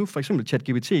 som nu for eksempel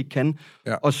ChatGPT ikke kan,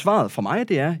 og svaret for mig,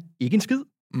 det er ikke en skid.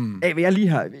 Jeg lige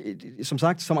har, som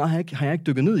sagt, så meget har jeg ikke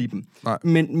dykket ned i dem.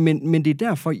 Men det er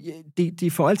derfor,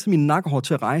 det får altid min nakkehår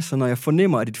til at rejse, når jeg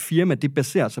fornemmer, at et firma, det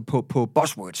baserer sig på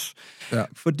buzzwords. Ja.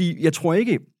 Fordi jeg tror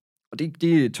ikke, og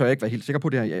det tør jeg ikke være helt sikker på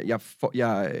det her,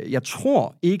 jeg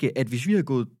tror ikke, at hvis vi havde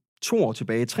gået 2 år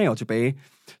tilbage, 3 år tilbage,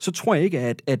 så tror jeg ikke,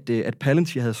 at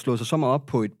Palantir havde slået sig så meget op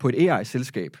på et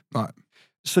AI-selskab. Nej.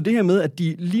 Så det her med, at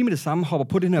de lige med det samme hopper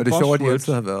på den her buzzwords... Og det er sjovt, at de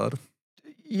altid har været det.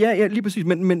 Ja, lige præcis.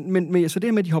 Men så det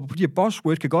her med, at de hopper på de her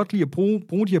buzzwords, kan godt lide at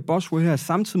bruge de her buzzwords her,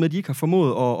 samtidig med, at de ikke har formået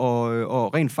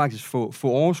at rent faktisk få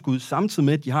overskud, samtidig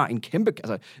med, at de har en kæmpe...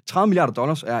 Altså, $30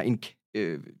 milliarder er en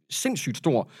sindssygt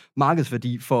stor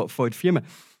markedsværdi for et firma,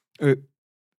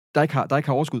 der ikke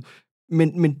har overskud.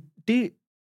 Men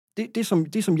det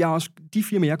som jeg også... De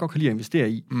firmaer, jeg godt kan lide at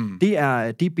investere i, det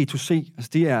er B2C. Altså,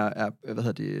 det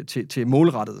er til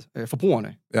målrettet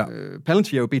forbrugerne. Ja.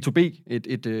 Palantir er jo B2B,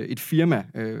 et firma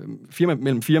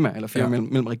mellem firma, eller firma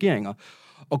mellem regeringer.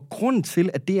 Og grunden til,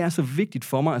 at det er så vigtigt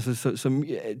for mig, altså som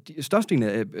størstedelen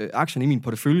af aktierne i min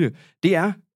portefølje, det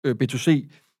er B2C.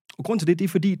 Og grunden til det er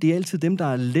fordi, det er altid dem, der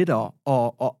er lettere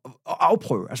at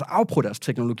afprøve, altså afprøve deres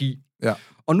teknologi. Ja.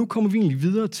 Og nu kommer vi egentlig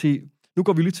videre til... Nu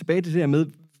går vi lidt tilbage til det her med,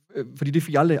 fordi det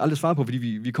fik jeg aldrig svaret på, fordi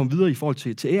vi kom videre i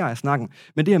forhold til AI-snakken,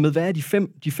 men det her med, hvad er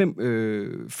de fem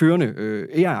førende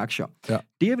AI-aktier? Ja.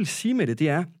 Det, jeg vil sige med det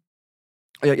er,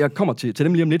 og jeg kommer til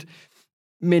dem lige om lidt,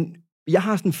 men jeg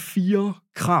har sådan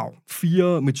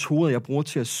 4 metoder, jeg bruger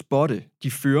til at spotte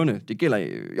de førende. Det gælder,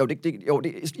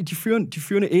 de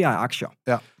førende AI-aktier.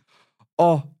 Ja.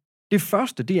 Og det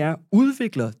første, det er,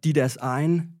 udvikler de deres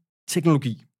egen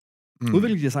teknologi.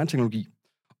 Udvikler de deres egen teknologi.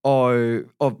 Og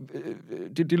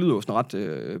det lyder jo sådan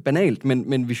ret banalt,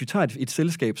 men hvis vi tager et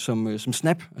selskab som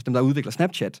Snap, altså dem, der udvikler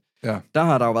Snapchat, der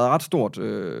har der jo været ret stort,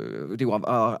 det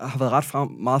har været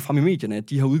ret meget frem i medierne, at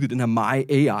de har udgivet den her My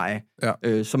AI,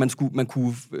 så man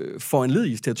kunne få en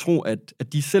ledighed til at tro,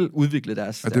 at de selv udviklede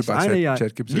deres egen AI.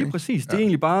 ChatGPT. Lige præcis. Det er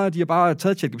egentlig bare, de har bare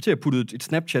taget ChatGPT og puttet et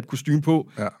Snapchat-kostyme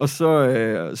på, og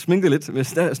så sminket lidt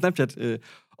med Snapchat,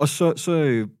 og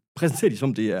så præsenterer de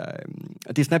som, det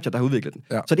er Snapchat, der har udviklet den.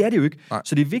 Ja. Så det er det jo ikke. Nej.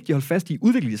 Så det er vigtigt at holde fast i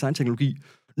udvikling af designteknologi.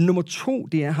 Nummer 2,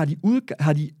 det er,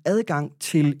 har de adgang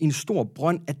til en stor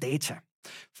brønd af data.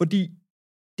 Fordi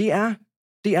det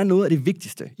er noget af det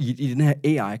vigtigste i den her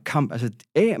AI-kamp. Altså,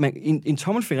 en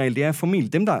tommelfingerregel, det er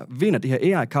formentlig dem, der vinder det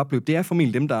her AI-kapløb, det er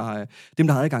formentlig dem, der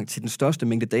har adgang til den største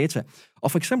mængde data.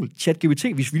 Og for eksempel ChatGPT,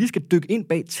 hvis vi lige skal dykke ind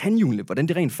bag tandhjulene, hvordan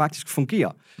det rent faktisk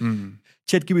fungerer.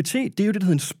 ChatGPT, det er jo det, der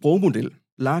hedder en sprogmodel.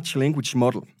 Large Language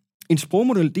Model. En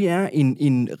sprogmodel, det er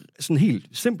en sådan helt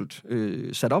simpelt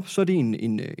sat op, så er det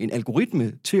en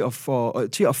algoritme til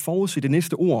at forudse det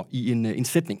næste ord i en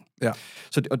sætning. Ja.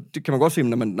 Og det kan man godt se,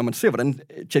 når man ser, hvordan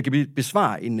ChatGPT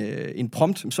besvarer en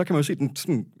prompt, så kan man jo se, at den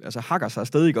sådan, altså hakker sig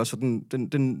afsted, ikke? Og så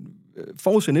den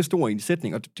forudser næste ord i en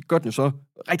sætning, og det gør den jo så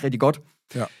rigtig, rigtig godt.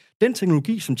 Ja. Den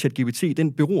teknologi, som ChatGPT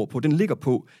den beror på, den ligger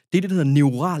på, det er det, der hedder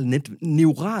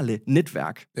neurale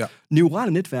netværk. Ja.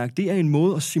 Neurale netværk, det er en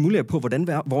måde at simulere på, hvordan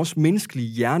vores menneskelige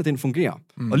hjerne den fungerer.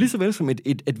 Og lige så vel som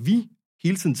at vi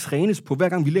hele tiden trænes på, hver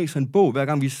gang vi læser en bog, hver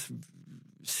gang vi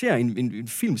ser en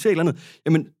film, ser et eller andet,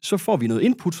 jamen, så får vi noget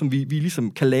input, som vi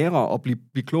ligesom kan lære og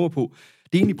blive klogere på.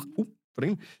 Det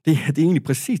er egentlig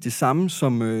præcis det samme,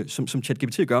 som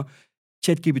ChatGPT gør.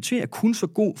 ChatGPT er kun så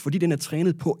god, fordi den er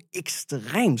trænet på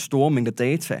ekstremt store mængder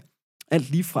data.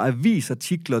 Alt lige fra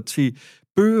avisartikler til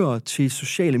bøger, til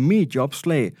sociale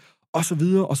medieopslag, osv.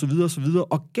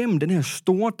 Og gennem den her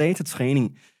store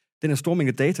datatræning, den her store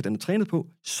mængde data, den er trænet på,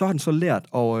 så har den så lært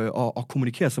at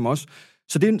kommunikere som os.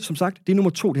 Så det er, som sagt, det er nummer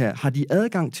 2 det her. Har de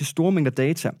adgang til store mængder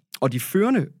data? Og de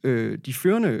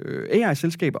førende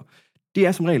AI-selskaber, det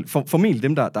er som regel formentlig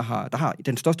dem, der har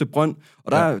den største brønd.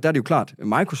 Og der er det jo klart,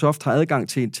 Microsoft har adgang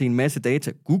til en masse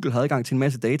data. Google har adgang til en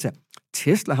masse data.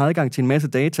 Tesla har adgang til en masse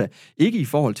data. Ikke i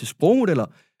forhold til sprogmodeller,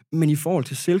 men i forhold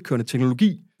til selvkørende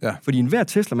teknologi. Ja. Fordi enhver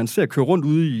Tesla, man ser køre rundt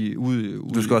ude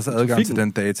du skal også have adgang til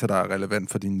den data, der er relevant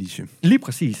for din niche. Lige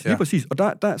præcis. Og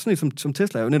der er sådan et som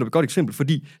Tesla er jo netop et godt eksempel,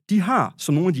 fordi de har,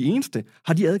 som nogle af de eneste,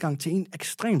 har de adgang til en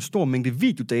ekstremt stor mængde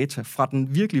videodata fra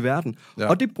den virkelige verden. Ja.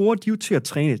 Og det bruger de jo til at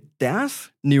træne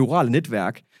deres neurale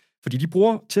netværk. Fordi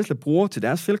Tesla bruger til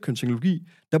deres selvkørende teknologi,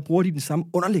 der bruger de den samme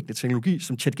underliggende teknologi,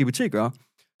 som ChatGPT gør.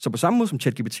 Så på samme måde som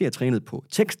ChatGPT er trænet på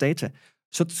tekstdata,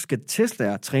 så skal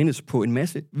Tesla trænes på en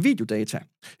masse videodata.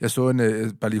 Jeg så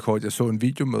en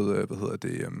video med,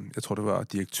 jeg tror det var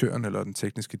direktøren, eller den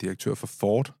tekniske direktør for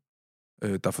Ford,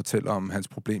 der fortæller om hans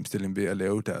problemstilling ved at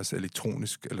lave deres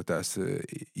deres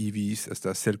EVs, altså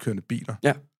deres selvkørende biler.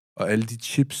 Ja. Og alle de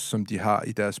chips, som de har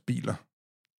i deres biler.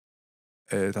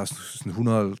 Der er sådan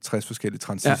 150 forskellige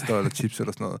transistorer eller chips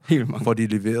eller sådan noget. Helt mange. Hvor de er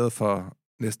leveret for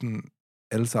næsten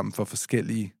alle sammen for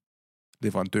forskellige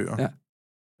leverandører. Ja.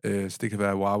 Så det kan være,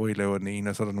 at Huawei laver den ene,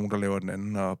 og så er der nogen, der laver den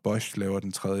anden, og Bosch laver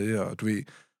den tredje, og du ved,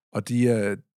 og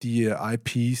de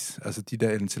IPs, altså de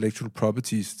der intellectual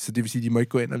properties, så det vil sige, de må ikke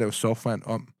gå ind og lave softwaren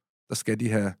om. Der skal de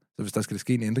have, så hvis der skal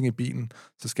ske en ændring i bilen,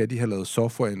 så skal de have lavet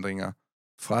softwareændringer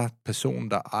fra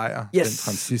personen, der ejer den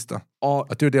transistor. Og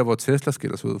det er jo der, hvor Tesla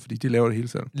skiller sig ud, fordi de laver det hele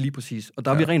selv. Lige præcis. Og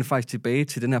der er vi rent faktisk tilbage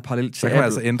til den her parallel til så kan man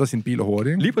altså ændre sin biler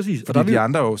hurtigt, ikke? Lige præcis. Fordi de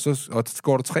andre jo, så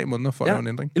går der 3 måneder for at lave en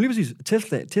ændring. Lige præcis.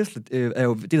 Tesla er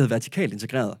jo det, der hedder vertikalt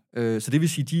integreret. Så det vil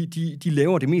sige, de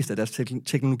laver det meste af deres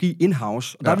teknologi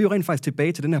in-house. Og der er vi jo rent faktisk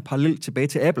tilbage til den her parallel tilbage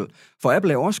til Apple. For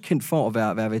Apple er jo også kendt for at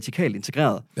være vertikalt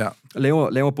integreret. Ja. Og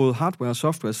laver både hardware og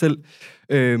software selv.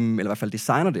 Eller i hvert fald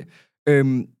designer det.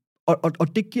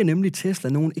 Og det giver nemlig Tesla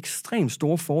nogle ekstremt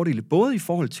store fordele, både i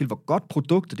forhold til, hvor godt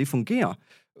produktet det fungerer,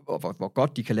 og hvor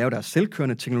godt de kan lave deres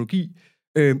selvkørende teknologi,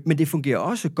 men det fungerer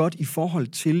også godt i forhold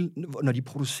til, når de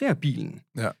producerer bilen.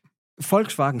 Ja.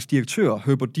 Volkswagens direktør,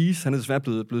 Herbert Diess, han er desværre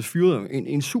blevet fyret,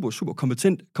 en super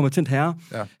kompetent herre.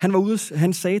 Ja.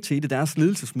 Han sagde til et af deres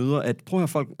ledelsesmøder, at prøv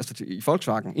at høre i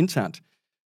Volkswagen internt,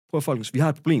 vi har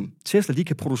et problem. Tesla, de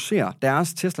kan producere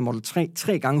deres Tesla Model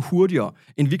 3 gange hurtigere,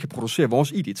 end vi kan producere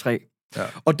vores ID3. Ja.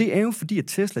 Og det er jo fordi, at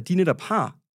Tesla, de netop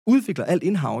udvikler alt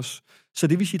in-house, så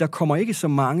det vil sige, at der kommer ikke så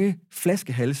mange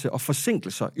flaskehalse og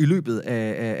forsinkelser i løbet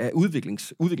af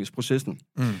udviklingsprocessen.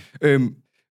 Mm.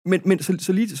 Men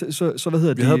så hvad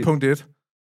hedder det? Vi havde punkt 1.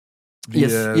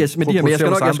 Yes, men jeg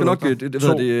skal nok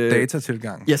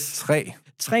datatilgang. Yes.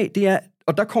 3, det er,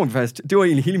 og der kommer vi faktisk, det var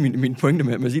egentlig hele min pointe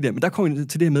med at sige det, men der kommer vi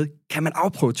til det her med, kan man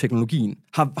afprøve teknologien?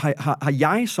 Har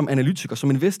jeg som analytiker,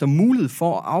 som investor, mulighed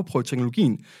for at afprøve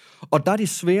teknologien? Og der er det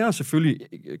sværere selvfølgelig,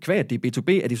 kvad det er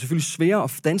B2B, er det selvfølgelig sværere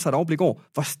at danse et overblik over,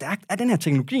 hvor stærkt er den her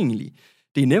teknologi egentlig?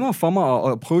 Det er nemmere for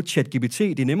mig at prøve ChatGPT,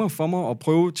 det er nemmere for mig at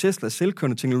prøve Teslas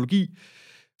selvkørende teknologi,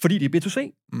 fordi det er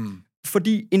B2C. Mm.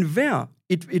 Fordi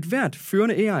et hvert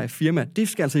førende AI-firma, det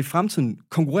skal altså i fremtiden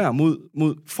konkurrere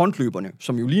mod frontløberne,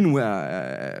 som jo lige nu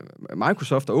er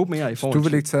Microsoft og OpenAI i forhold til. Du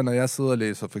vil ikke tage, når jeg sidder og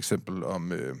læser for eksempel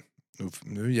om...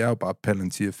 Nu er jeg jo bare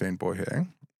Palantir-fanboy her,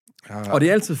 ikke? Og det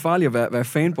er altid farligt at være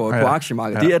fanboy på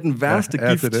aktiemarkedet. Det er den værste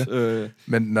gift. Det.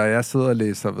 Men når jeg sidder og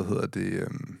læser,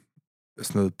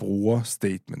 sådan noget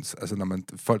bruger-statements, altså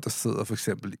folk, der sidder for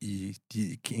eksempel i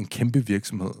en kæmpe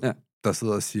virksomhed, der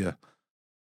sidder og siger...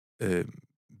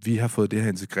 vi har fået det her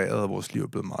integreret, og vores liv er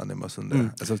blevet meget nemmere sådan der.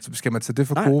 Altså, skal man tage det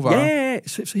for gode varer? Ja.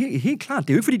 Så helt klart. Det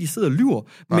er jo ikke, fordi de sidder og lyver.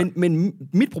 Men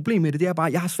mit problem med det er bare,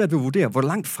 at jeg har svært ved at vurdere, hvor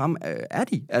langt frem er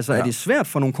de. Altså, er det svært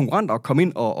for nogle konkurrenter at komme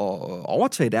ind og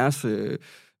overtage deres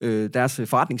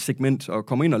forretningssegment, og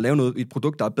komme ind og lave et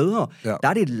produkt, der er bedre? Ja. Der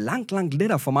er det langt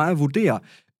lettere for mig at vurdere,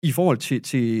 i forhold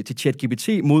til ChatGPT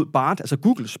mod BART, altså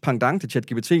Googles pendant til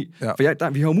ChatGPT. Ja. For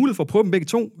vi har jo mulighed for at prøve dem begge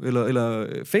to, eller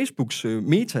Facebooks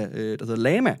Meta, der hedder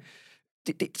Llama.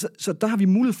 Så der har vi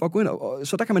mulighed for at gå ind,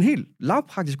 så der kan man helt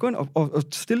lavpraktisk gå ind og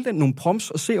stille den nogle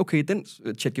prompts og se, okay, den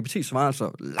ChatGPT svarer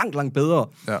altså langt bedre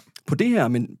på det her,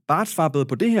 men BART svarer bedre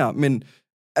på det her, men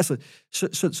altså,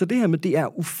 så det her med, det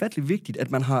er ufattelig vigtigt,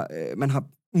 at man har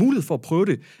mulighed for at prøve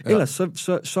det. Ja. Ellers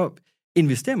så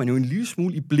investerer man jo en lille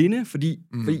smule i blinde, fordi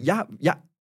jeg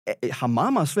har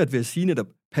meget, meget svært ved at sige netop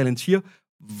Palantir,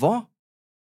 hvor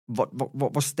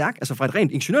stærk, altså fra et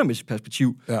rent ingeniørmæssigt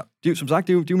perspektiv, det er jo, som sagt,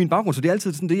 det er jo min baggrund, så det er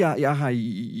altid sådan det, jeg har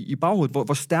i baghovedet,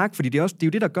 hvor stærk, fordi det er jo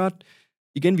det, der gør,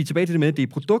 igen, vi er tilbage til det med, at det er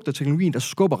produkt og teknologien, der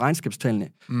skubber regnskabstallene.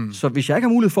 Så hvis jeg ikke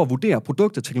har mulighed for at vurdere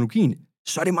produkt og teknologien,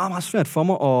 så er det meget, meget svært for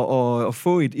mig at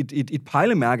få et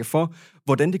pejlemærke for,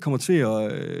 hvordan det kommer til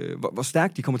at, hvor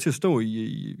stærkt de kommer til at stå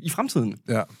i fremtiden.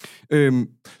 Ja.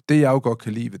 Det, jeg jo godt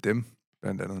kan lide ved dem,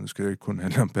 blandt andet, nu skal jeg ikke kun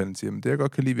handle om Palantir, men det, jeg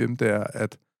godt kan lide ved dem, det er,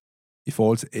 at i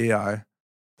forhold til AI,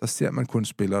 der ser man kun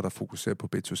spillere, der fokuserer på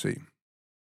B2C.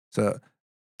 Så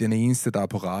den eneste, der er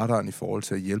på radaren i forhold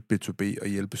til at hjælpe B2B og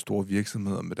hjælpe store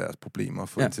virksomheder med deres problemer,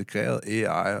 få integreret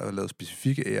AI og lavet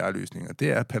specifikke AI-løsninger,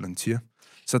 det er Palantir.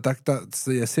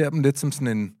 Så jeg ser dem lidt som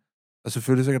sådan en, og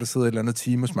selvfølgelig så kan der sidde et eller andet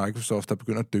team hos Microsoft, der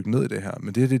begynder at dykke ned i det her,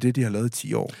 men det er det, de har lavet i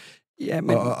 10 år. Ja,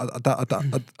 men... og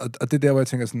det er der, hvor jeg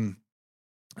tænker sådan,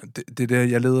 det er der,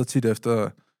 jeg leder tit efter,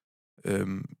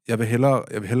 jeg vil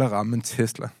hellere ramme en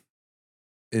Tesla,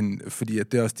 fordi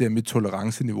at det er også det, mit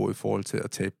toleranceniveau i forhold til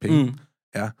at tabe penge.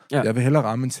 Jeg vil hellere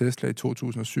ramme en Tesla i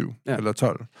 2007 eller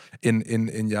 12,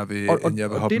 end jeg vil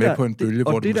hoppe med på en bølge,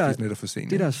 hvor det måske sådan lidt er for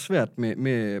sent. Det, der er svært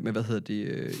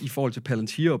med i forhold til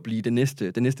Palantir at blive den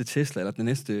næste Tesla eller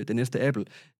den næste Apple,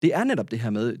 det er netop det her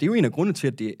med, det er jo en af grundene til,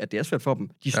 at det er svært for dem.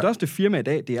 De største firmaer i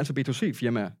dag, det er altså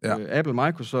B2C-firmaer. Apple,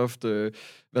 Microsoft,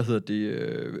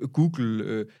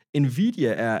 Google,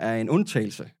 Nvidia er en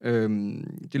undtagelse.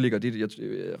 Det ligger, jeg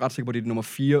er ret sikker på, det er det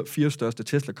nummer 4 største.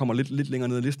 Tesla kommer lidt længere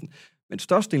ned ad listen. Men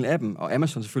størstedelen af dem, og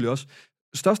Amazon selvfølgelig også,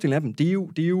 størstedelen af dem,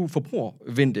 det er jo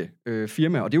forbrugervendte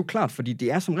firmaer, og det er jo klart, fordi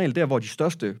det er som regel der, hvor de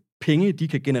største penge, de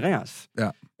kan genereres. Ja.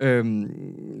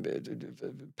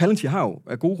 Palantir har jo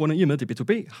af gode grunde, i og med det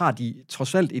B2B, har de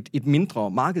trods alt et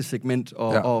mindre markedssegment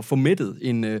og få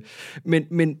mættet.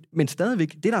 Men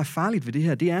stadigvæk, det der er farligt ved det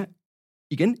her, det er,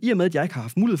 igen, i og med at jeg ikke har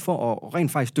haft mulighed for at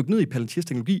rent faktisk dykke ned i Palantirs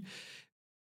teknologi,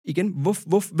 igen,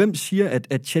 hvem siger,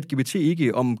 at ChatGPT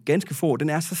ikke om ganske få, den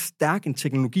er så stærk en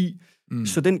teknologi,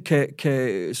 så den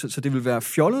så det vil være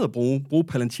fjollet at bruge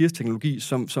Palantirs teknologi,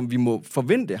 som vi må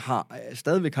forvente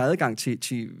stadigvæk har adgang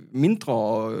til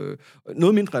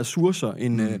noget mindre ressourcer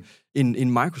end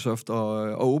Microsoft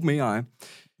og OpenAI.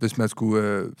 Hvis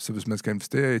man skal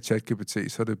investere i ChatGPT,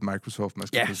 så er det Microsoft, man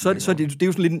skal... Ja, så det er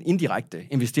jo sådan lidt en indirekte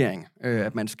investering,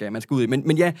 at man skal ud i.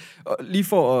 Men ja, lige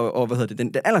for at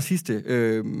den allersidste,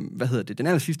 den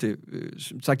allersidste,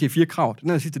 sagt de 4 krav, den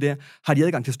allersidste der, har de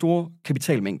adgang til store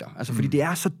kapitalmængder. Altså, fordi det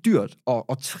er så dyrt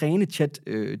at træne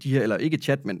de her, eller ikke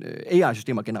chat, men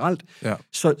AI-systemer generelt. Ja.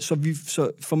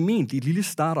 Så formentlig et lille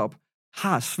startup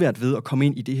har svært ved at komme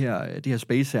ind i det her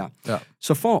space her. Ja.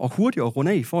 Så for at hurtigt at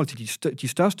runde af i forhold til de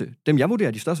største, dem jeg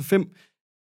vurderer, de største 5,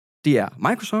 det er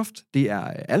Microsoft, det er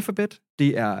Alphabet,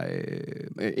 det er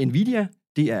Nvidia,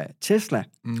 det er Tesla,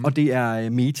 og det er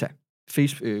Meta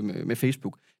med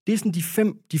Facebook. Det er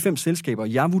sådan de fem selskaber,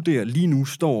 jeg vurderer lige nu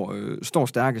står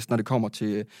stærkest, når det kommer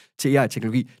til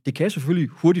AI-teknologi. Det kan selvfølgelig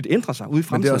hurtigt ændre sig ude i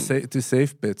fremtiden. Men det er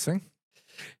safe bets, ikke?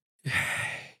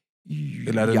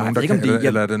 Eller er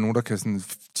der nogen, der kan sådan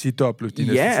 10-doble de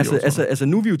næste 10 år? Altså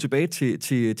nu er vi jo tilbage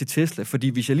til Tesla, fordi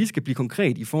hvis jeg lige skal blive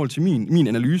konkret i forhold til min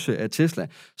analyse af Tesla,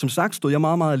 som sagt stod jeg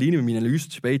meget, meget alene med min analyse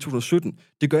tilbage i 2017.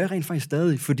 Det gør jeg rent faktisk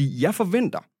stadig, fordi jeg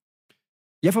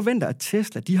forventer, at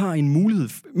Tesla, de har en mulighed,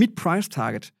 mit price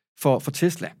target for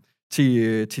Tesla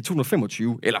til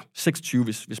 2025, eller 26,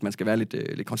 hvis man skal være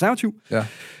lidt konservativ. Ja.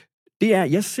 Det er,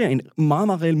 jeg ser en meget,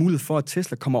 meget reel mulighed for, at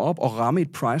Tesla kommer op og ramme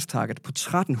et price target på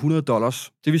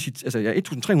 $1,300. Det vil sige,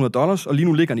 $1,300, og lige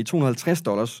nu ligger den i $250.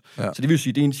 Ja. Så det vil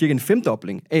sige, det er cirka en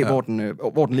femdobling af,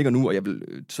 hvor den ligger nu, og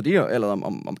så det er allerede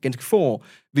om ganske få år.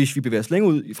 Hvis vi bevæger os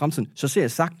længere ud i fremtiden, så ser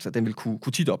jeg sagt, at den vil kunne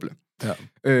 10-doble. Ja.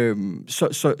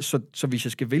 Så hvis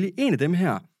jeg skal vælge en af dem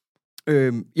her,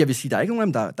 jeg vil sige, der er ikke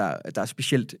nogen af dem, der er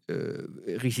specielt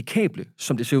risikable,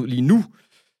 som det ser ud lige nu.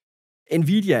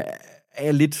 Nvidia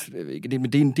er lidt,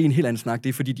 men det er en helt anden snak. Det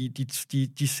er fordi,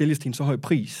 de sælges til en så høj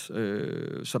pris,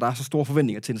 så der er så store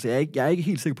forventninger til det. Så jeg er ikke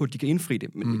helt sikker på, at de kan indfri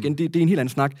det. Men igen, det er en helt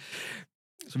anden snak.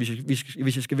 Så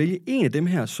hvis jeg skal vælge en af dem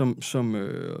her,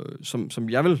 som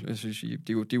jeg vil,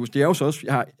 det er jo så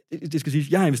også,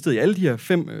 jeg har investeret i alle de her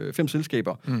fem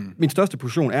selskaber. Min største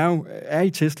position er i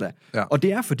Tesla. Ja. Og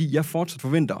det er, fordi jeg fortsat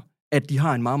forventer, at de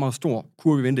har en meget, meget stor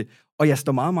kurve i vente. Og jeg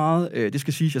står meget, meget, det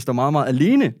skal siges, jeg står meget, meget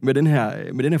alene med den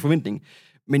her forventning.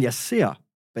 Men jeg ser,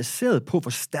 baseret på,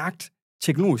 hvor stærkt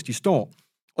teknologisk de står,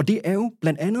 og det er jo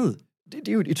blandt andet, det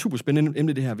er jo et super spændende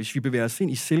emne det her, hvis vi bevæger os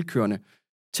ind i selvkørende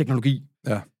teknologi.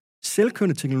 Ja.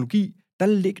 Selvkørende teknologi,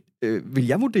 der vil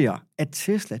jeg vurdere, at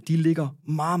Tesla, de ligger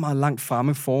meget, meget langt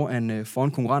fremme foran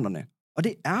konkurrenterne. Og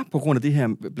det er på grund af det her,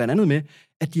 blandt andet med,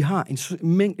 at de har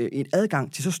en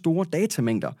adgang til så store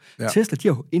datamængder. Ja. Tesla, de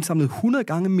har indsamlet 100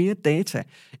 gange mere data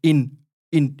end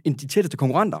de tætteste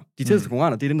konkurrenter. De tætteste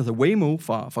konkurrenter, det er den, der hedder Waymo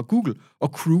fra Google, og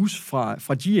Cruise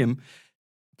fra GM.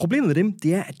 Problemet med dem,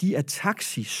 det er, at de er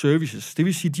taxi-services. Det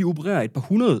vil sige, at de opererer et par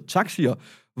 100 taxier,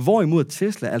 hvorimod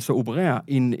Tesla altså opererer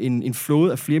en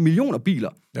flåde af flere millioner biler.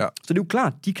 Ja. Så det er jo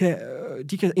klart,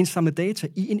 de kan indsamle data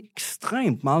i en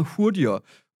ekstremt meget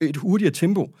et hurtigere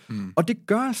tempo. Og det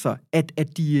gør altså,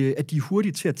 at de er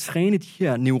hurtige til at træne de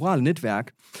her neurale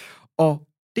netværk. Og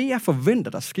det, jeg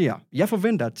forventer, der sker, jeg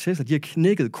forventer, at Tesla, de har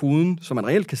knækket koden, så man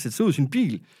reelt kan sætte sig ud i sin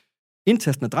bil,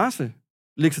 indtaste en adresse,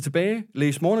 lægge sig tilbage,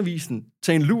 læse morgenavisen,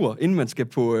 tage en lur, inden man skal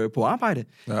på arbejde.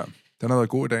 Ja, den har været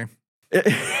god i dag.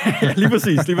 Ja, lige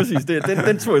præcis.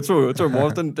 Den tog jeg i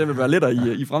morges. Den vil være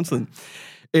lettere i fremtiden.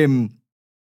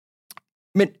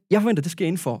 Men jeg forventer, at det sker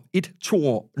inden for 1-2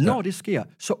 år. Når det sker,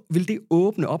 så vil det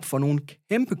åbne op for nogle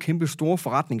kæmpe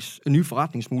store nye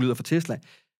forretningsmuligheder for Tesla.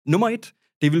 Nummer 1,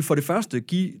 det vil for det første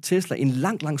give Tesla en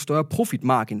langt større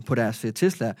profitmargin på deres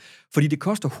Tesla, fordi det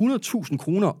koster 100.000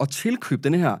 kroner at tilkøbe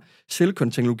den her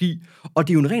selvkørende teknologi, og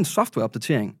det er jo en ren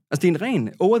softwareopdatering. Altså det er en ren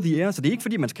over-the-air, så det er ikke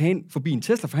fordi, man skal have en forbi en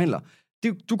Tesla-forhandler.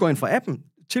 Du går ind fra appen,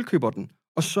 tilkøber den,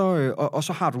 og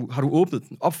så har du åbnet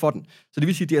den op for den. Så det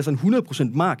vil sige, at det er altså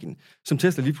en 100% margin, som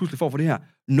Tesla lige pludselig får for det her.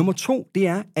 Nummer 2, det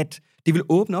er, at det vil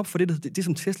åbne op for det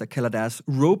som Tesla kalder deres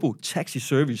Robotaxi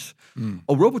Service.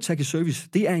 Og Robotaxi Service,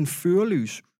 det er en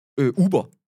førerløs Uber.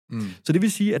 Så det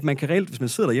vil sige, at man kan reelt, hvis man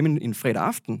sidder derhjemme en fredag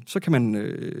aften, så kan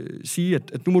man sige,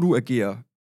 at nu må du agere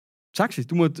taxi.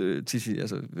 Du må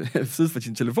sidde for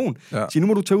sin telefon. Ja. Sige, nu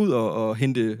må du tage ud og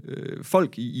hente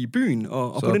folk i byen.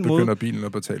 Og så på den måde, begynder bilen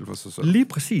at betale for sig selv. Lige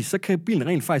præcis. Så kan bilen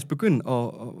rent faktisk begynde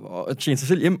at tjene sig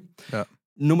selv hjem. Ja.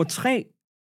 Nummer 3,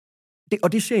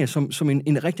 det ser jeg som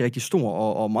en rigtig stor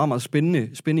og meget, meget spændende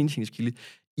indtjeningskilde.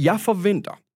 Jeg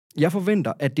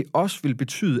forventer, at det også vil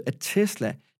betyde, at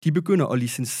Tesla, de begynder at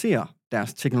licensere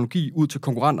deres teknologi ud til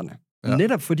konkurrenterne. Ja.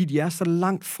 Netop fordi de er så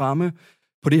langt fremme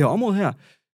på det her område her.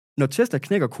 Når Tesla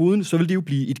knækker koden, så vil det jo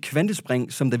blive et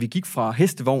kvantespring, som da vi gik fra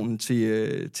hestevognen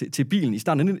til bilen i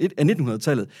starten af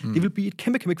 1900-tallet. Det vil blive et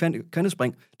kæmpe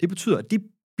kvantespring. Det betyder, at de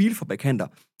bilfabrikanter,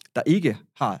 der ikke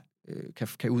har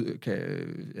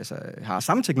har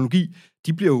samme teknologi,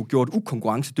 de bliver jo gjort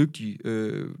ukonkurrencedygtige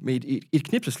med et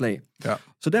knipseslag. Ja.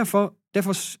 Så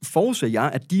derfor forudser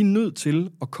jeg, at de er nødt til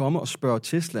at komme og spørge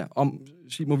Tesla om,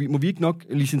 må vi ikke nok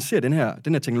licensere den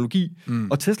her teknologi?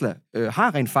 Og Tesla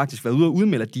har rent faktisk været ude og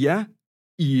udmelde, at de er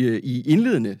i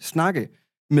indledende snakke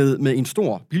med en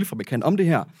stor bilfabrikant om det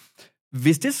her.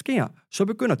 Hvis det sker, så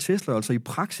begynder Tesla altså i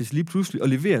praksis lige pludselig at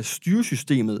levere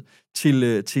styresystemet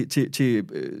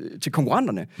til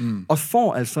konkurrenterne, og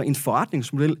får altså en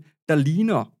forretningsmodel, der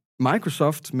ligner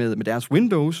Microsoft med deres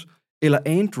Windows, eller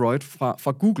Android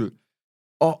fra Google.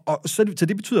 Og så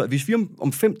det betyder, at hvis vi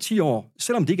om 5-10 år,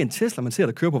 selvom det ikke er en Tesla, man ser,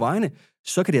 der kører på vejene,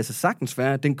 så kan det altså sagtens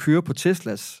være, at den kører på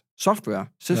Teslas software.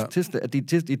 At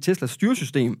det er et Teslas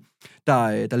styresystem,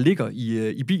 der ligger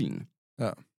i bilen. Ja.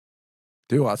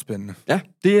 Det er jo ret spændende. Ja,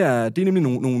 det er nemlig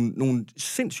nogle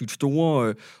sindssygt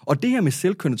store... Og det her med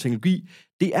selvkørende teknologi,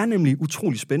 det er nemlig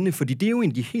utrolig spændende, fordi det er jo en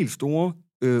af de helt store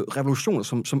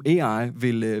revolutioner, som AI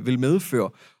vil medføre.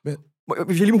 Men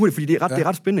hvis jeg lige må hurtigt, fordi det er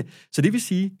ret spændende. Så det vil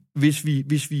sige,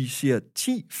 hvis vi ser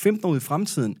 10-15 år i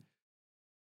fremtiden,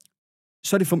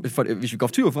 så er det hvis vi går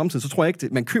 20 år i fremtiden, så tror jeg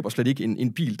ikke, man køber slet ikke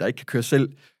en bil, der ikke kan køre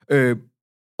selv.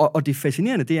 Og det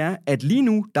fascinerende, det er, at lige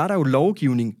nu, der er der jo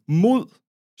lovgivning mod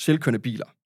selvkørende biler.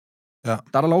 Ja.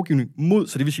 Der er der lovgivning mod,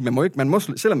 så det vil sige, man må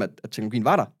selvom at teknologien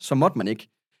var der, så måtte man ikke.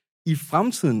 I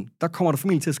fremtiden, der kommer der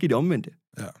formentlig til at ske det omvendte.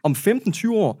 Ja. Om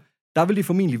 15-20 år, der vil det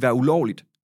formentlig være ulovligt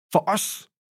for os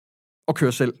at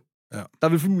køre selv. Ja. Der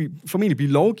vil formentlig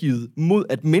blive lovgivet mod,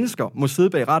 at mennesker må sidde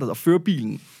bag rattet og føre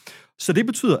bilen. Så det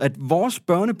betyder, at vores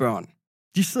børnebørn,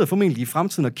 de sidder formentlig i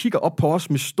fremtiden og kigger op på os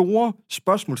med store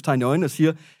spørgsmålstegn i øjnene og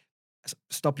siger, altså,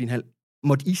 stop lige en halv.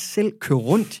 Måtte I selv køre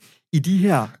rundt i de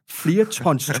her flere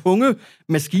tons tunge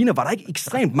maskiner? Var der ikke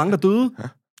ekstremt mange, der døde?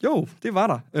 Jo, det var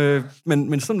der.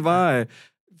 Men sådan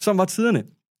var tiderne.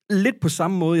 Lidt på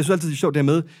samme måde. Jeg synes altid, det er sjovt det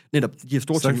her med netop de her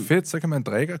store ting. Så fedt, så kan man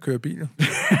drikke og køre bil.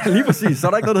 Lige præcis. Så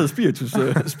er der ikke noget, der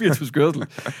hedder spirituskørsel.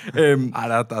 Ej,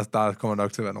 der kommer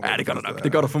nok til at være nogle... Ja, det gør der nok.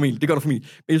 Det gør der formentlig. Men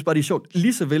jeg synes bare, det er sjovt.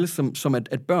 Lige så vel som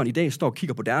at børn i dag står og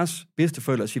kigger på deres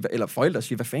bedsteforældre eller forældre og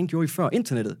siger, hvad fanden gjorde I før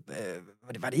internettet?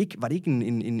 Var det ikke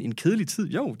en kedelig tid?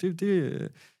 Jo, det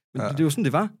er jo sådan,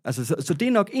 det var. Altså, så det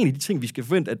er nok en af de ting, vi skal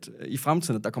forvente, at i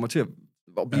fremtiden, at der kommer til at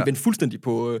at blive vendt fuldstændig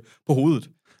på hovedet.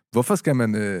 Hvorfor skal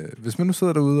man, hvis man nu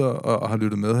sidder derude og har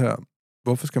lyttet med her,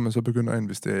 hvorfor skal man så begynde at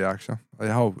investere i aktier? Og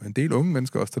jeg har jo en del unge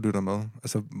mennesker også, der lytter med.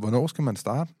 Altså, hvornår skal man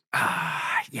starte?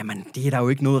 Jamen, det er der jo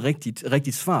ikke noget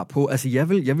rigtigt svar på. Altså, jeg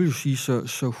vil jo sige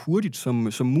så hurtigt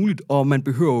som muligt, og man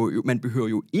behøver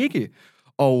jo ikke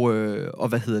og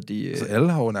hvad hedder det? Så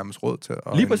alle har jo nærmest råd til at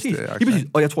investere i aktier. Lige præcis.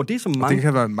 Og jeg tror, det som mange... Og det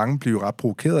kan være, mange bliver ret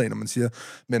provokeret af, når man siger,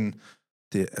 men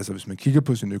det, altså, hvis man kigger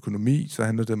på sin økonomi, så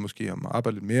handler det måske om at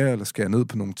arbejde lidt mere, eller skære ned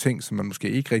på nogle ting, som man måske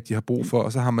ikke rigtig har brug for,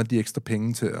 og så har man de ekstra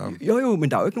penge til at... Jo,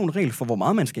 men der er jo ikke nogen regel for, hvor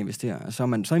meget man skal investere. Altså,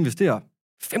 man så investerer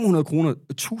 500 kroner,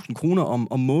 1000 kroner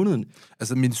om måneden.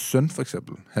 Altså, min søn for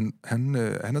eksempel, han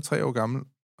er 3 år gammel,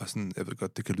 og sådan, jeg ved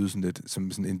godt, det kan lyde sådan lidt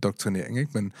som sådan en indoktrinering,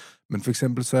 ikke? Men for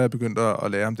eksempel, så er jeg begyndt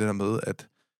at lære om det der med,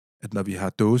 at når vi har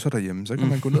dåser derhjemme, så kan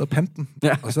man gå ned og pante dem.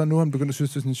 Ja. Og så nu har han begyndt at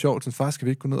synes, det er sådan sjovt, så far, skal vi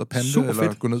ikke gå ned og pante,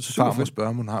 eller gå ned til farmor og spørge,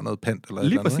 om hun har noget pant, eller lige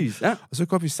et eller andet. Præcis, ja. Og så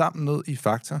går vi sammen ned i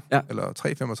Fakta, eller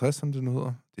 365, som det nu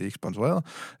hedder. Det er ikke sponsoreret.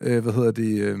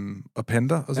 Og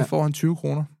panter, og så får han 20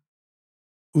 kroner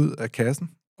ud af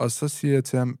kassen, og så siger jeg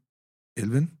til ham,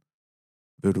 Elvin,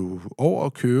 vil du over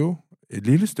og købe et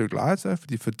lille stykke legetøj,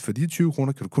 fordi for de 20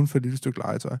 kroner kan du kun få et lille stykke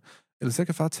legetøj, eller så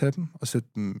kan far tage dem og sætte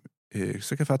dem,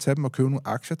 og købe nogle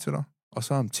aktier til dig, og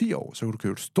så om 10 år, så kan du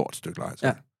købe et stort stykke legetøj.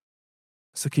 Ja.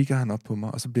 Så kigger han op på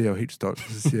mig, og så bliver jeg jo helt stolt,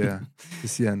 og så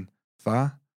siger han,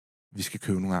 far, vi skal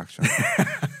købe nogle aktier.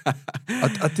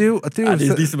 og det er jo... det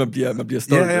er ligesom, man bliver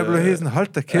stolt. Ja, jeg blev helt sådan, hold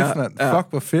da kæft, mand. Fuck,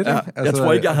 hvor fedt, ikke? Altså, jeg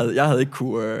tror ikke, jeg havde ikke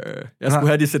kunne... jeg skulle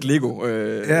have det sæt Lego.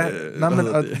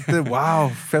 Wow,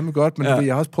 fandme godt, men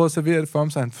jeg har også prøvet at servere det for ham,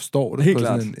 så han forstår det. Helt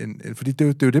klart. Fordi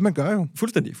det er jo det, man gør jo.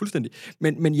 Fuldstændig.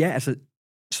 Men ja, altså...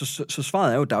 Så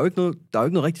svaret er jo, der er jo ikke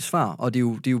noget rigtigt svar, og det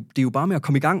er jo bare med at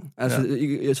komme i gang.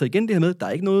 Altså igen det her med, der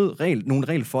er ikke nogen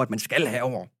regel for, at man skal have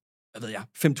over,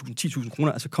 5.000, 10.000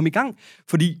 kroner. Altså kom i gang,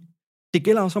 fordi det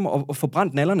gælder også om at få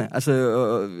brændt nallerne. Altså,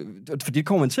 for det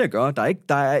kommer man til at gøre.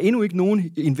 Der er endnu ikke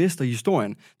nogen investor i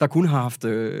historien, der kun har haft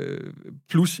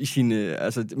plus i sin...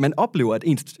 altså, man oplever, at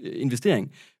ens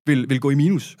investering vil gå i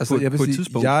minus på et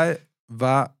tidspunkt.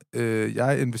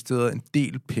 Jeg investerede en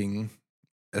del penge.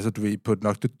 Altså, du ved, på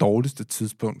nok det dårligste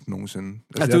tidspunkt nogensinde.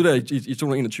 Altså det var der i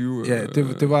 2021? Ja,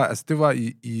 det var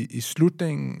i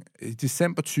slutningen, i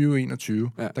december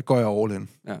 2021, der går jeg all in.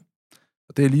 Ja.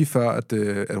 Og det er lige før, at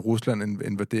Rusland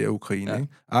invaderer Ukraine, ikke?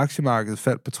 Aktiemarkedet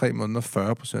faldt på 3 måneder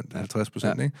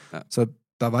 40%, 50%, ikke? Ja. Så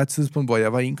der var et tidspunkt, hvor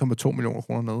jeg var 1,2 millioner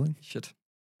kroner nede, ikke? Shit.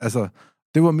 Altså,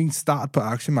 det var min start på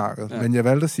aktiemarkedet. Ja. Men jeg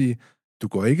valgte at sige, du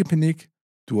går ikke i panik.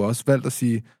 Du har også valgt at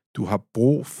sige, du har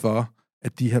brug for,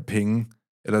 at de her penge,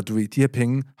 eller du ved, de her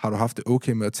penge har du haft det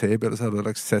okay med at tabe, ellers har du heller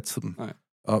ikke satset dem. Nej.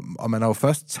 Og man har jo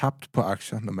først tabt på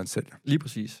aktier, når man sælger. Lige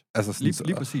præcis. Altså sådan,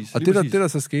 lige præcis. Og det der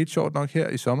så skete sjovt nok her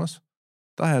i sommers,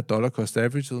 der har jeg dollar cost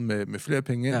average med flere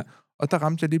penge ind, og der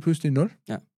ramte jeg lige pludselig 0.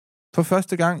 Ja. For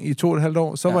første gang i 2,5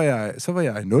 år, så var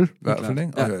jeg i 0 i hvert fald,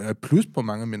 ikke? Og jeg er plus på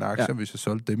mange af mine aktier, hvis jeg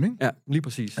solgte dem, ikke? Ja, lige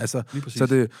præcis. Altså, lige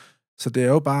præcis. Så det er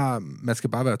jo bare, man skal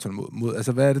bare være tålmodig.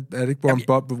 Altså, hvad er det ikke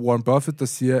Warren Buffett, der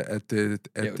siger, at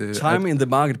time in the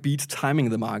market beats timing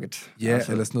in the market. Ja,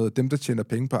 altså. Eller sådan noget. Dem, der tjener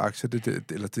penge på aktier,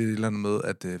 eller det er et eller andet med,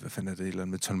 at, hvad fanden er det, et eller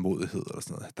andet med tålmodighed, eller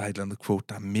sådan noget. Der er et eller andet quote,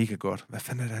 der er mega godt. Hvad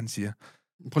fanden er det, han siger?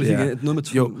 Prøv lige at sige noget med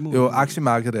tålmodighed. Jo,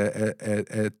 aktiemarkedet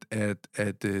er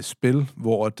et spil,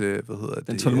 hvor det,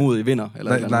 den tålmodige vinder.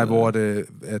 Eller hvor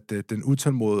den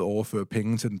utålmodige overfører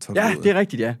penge til den tålmodige. Ja, det er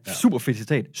rigtigt, ja. Super fedt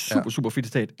citat. Super fedt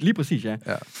citat. Lige præcis, ja.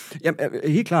 Jamen,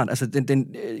 helt klart, altså,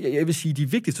 jeg vil sige,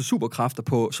 de vigtigste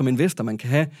superkræfter som investor, man kan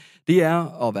have, det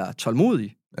er at være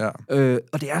tålmodig. Ja.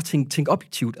 Og det er at tænke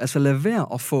objektivt. Altså lad være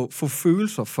at få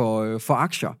følelser for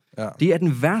aktier. Ja. Det er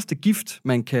den værste gift,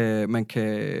 man kan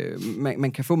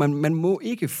få. Man må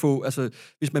ikke få, altså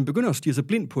hvis man begynder at stirre sig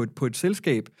blind på et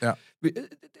selskab,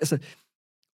 altså,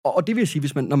 og det vil jeg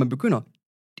sige, når man begynder,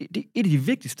 det er et af de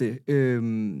vigtigste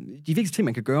ting,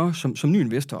 man kan gøre som ny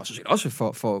investor, og så også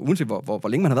for uanset hvor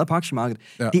længe man har været på aktiemarkedet,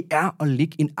 det er at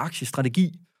lægge en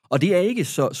aktiestrategi. Og det er ikke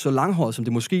så langhåret, som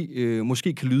det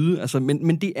måske kan lyde. Altså,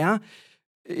 men det er...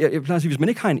 Jeg plejer at sige, hvis man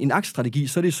ikke har en aktiestrategi,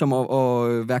 så er det som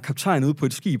at være kaptajn ude på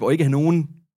et skib, og ikke have nogen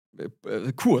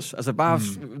kurs. Altså bare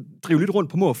drive lidt rundt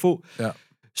på må og få. Ja.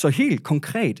 Så helt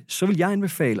konkret, så vil jeg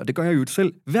anbefale, og det gør jeg jo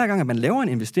selv, hver gang, at man laver en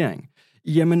investering,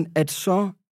 jamen, at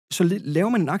så laver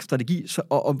man en aktiestrategi,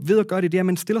 og ved at gøre det, at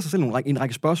man stiller sig selv en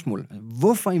række spørgsmål.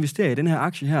 Hvorfor investerer jeg i den her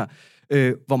aktie her?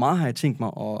 Hvor meget har jeg tænkt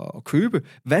mig at købe?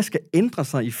 Hvad skal ændre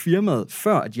sig i firmaet,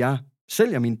 før at jeg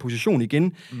sælger min position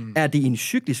igen? Er det en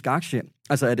cyklisk aktie?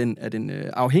 Altså er den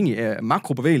afhængig af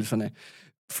makrobevægelserne?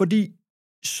 Fordi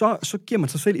så giver man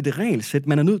sig selv et regelsæt,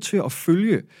 man er nødt til at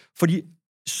følge. Fordi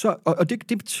og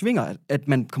det tvinger, at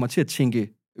man kommer til at tænke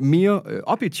mere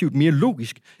objektivt, mere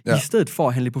logisk, i stedet for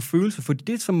at handle på følelser. For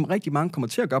det, som rigtig mange kommer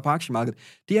til at gøre på aktiemarkedet,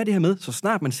 det er det her med, så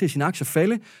snart man ser sine aktier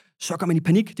falde, så går man i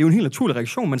panik. Det er jo en helt naturlig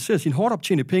reaktion. Man ser sine hårdt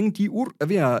optjente penge, de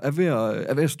er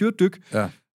ved at styrtdykke. Ja.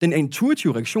 Den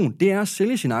intuitive reaktion, det er at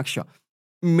sælge sine aktier.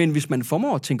 Men hvis man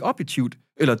formår at tænke objektivt,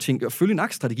 eller at følge en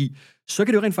aktiestrategi, så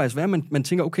kan det jo rent faktisk være, at man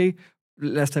tænker, okay,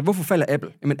 lad os tage, hvorfor falder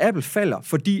Apple? Jamen, Apple falder,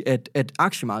 fordi at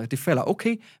aktiemarkedet, det falder.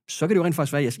 Okay, så kan det jo rent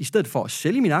faktisk være, at i stedet for at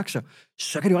sælge mine aktier,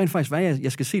 så kan det jo rent faktisk være, at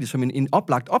jeg skal se det som en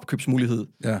oplagt opkøbsmulighed.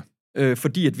 Ja.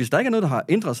 Fordi at hvis der ikke er noget, der har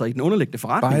ændret sig i den underliggende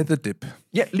forretning... Buy the dip.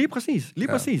 Ja, lige præcis.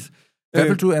 Præcis. Hvad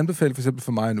vil du anbefale for eksempel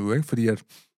for mig nu? Ikke? Fordi at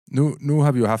nu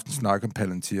har vi jo haft en snak om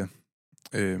Palantir.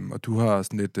 Og du har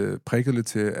sådan lidt prikket lidt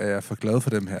til, at jeg er for glad for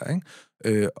dem her.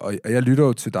 Ikke? Og jeg lytter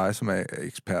jo til dig, som er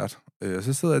ekspert. Og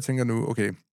så sidder jeg og tænker nu,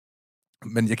 okay...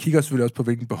 Men jeg kigger selvfølgelig også på,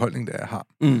 hvilken beholdning det er, jeg har.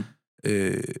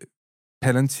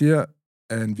 Palantir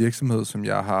er en virksomhed, som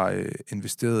jeg har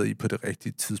investeret i på det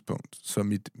rigtige tidspunkt. Så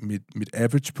mit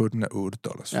average på den er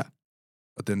 $8. Ja.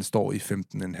 Og den står i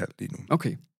 15,5 lige nu.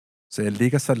 Okay. Så jeg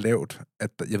ligger så lavt,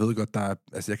 at jeg ved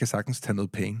godt, jeg kan sagtens tage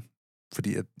noget penge,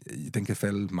 fordi at den kan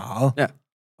falde meget,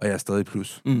 og jeg er stadig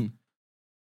plus.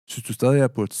 Synes du stadig, at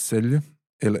jeg burde sælge?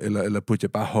 Eller burde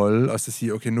jeg bare holde, og så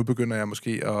sige, okay, nu begynder jeg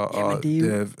måske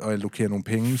at allokere nogle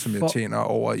penge, som jeg tjener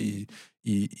over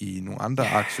i nogle andre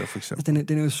aktier, for eksempel.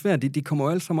 Den er jo svær. Det kommer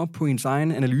jo alt sammen op på ens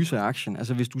egen analyse af aktien.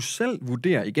 Altså, hvis du selv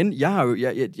vurderer, igen, det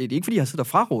er ikke, fordi jeg sidder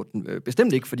frarådt den,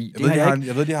 bestemt ikke, fordi...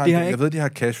 Jeg ved, de har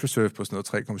cash reserve på sådan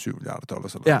noget $3,7 milliarder.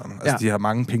 Altså, de har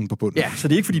mange penge på bunden. Ja, så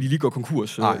det er ikke, fordi de lige går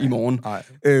konkurs i morgen. Nej.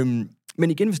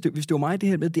 Men igen, hvis det var mig, det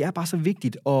her med, det er bare så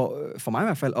vigtigt, og for mig i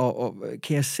hvert fald, og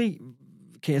kan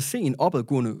jeg se en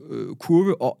opadgående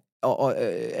kurve, og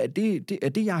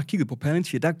det, jeg har kigget på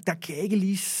Palantir, der kan jeg ikke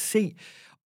lige se...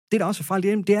 Det, der også er fejl,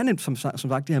 det er nemt, som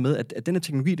sagt, det her med, at den her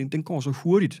teknologi, den går så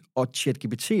hurtigt, og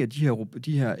ChatGPT og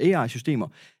de her AI-systemer,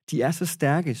 de er så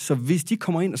stærke, så hvis de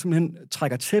kommer ind og simpelthen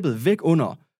trækker tæppet væk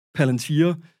under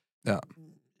Palantir,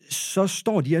 så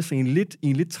står de altså i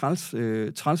en lidt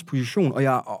træls position, og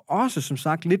jeg er også, som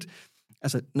sagt, lidt...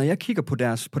 Altså, når jeg kigger på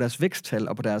deres væksttal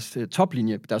og på deres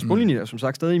toplinje, deres bundlinje er som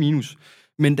sagt stadig i minus,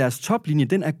 men deres toplinje,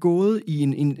 den er gået i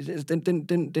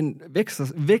den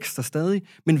vækster stadig,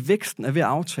 men væksten er ved at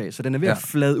aftage, så den er ved at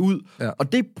flade ud. Ja.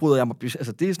 Og det bryder jeg mig,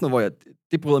 altså det er sådan noget,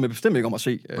 det bryder jeg mig bestemt ikke om at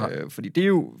se, fordi det er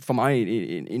jo for mig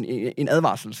en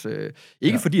advarsels.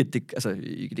 Ikke fordi, at det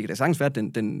kan da sagtens være,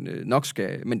 at den nok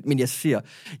skal, men jeg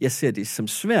ser det som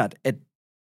svært, at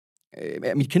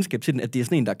mit kendskab til den, at det er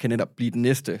sådan en, der kan netop blive den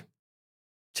næste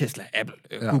Tesla, Apple,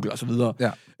 Google og så videre.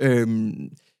 Ja.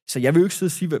 Så jeg vil jo ikke sidde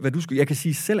og sige, hvad du skal... Jeg kan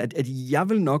sige selv, at jeg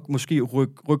vil nok måske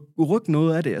rykke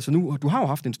noget af det. Altså nu, du har jo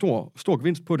haft en stor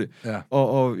gevinst på det. Ja.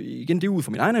 Og igen, det er ud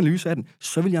fra min egen analyse af den,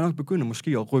 så vil jeg nok begynde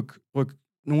måske at rykke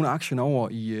nogle af aktierne over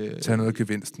i... Tage noget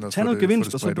gevinsten. Og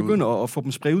så begynde at få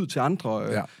dem spredt ud til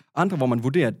andre, hvor man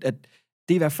vurderer, at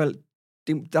det er i hvert fald...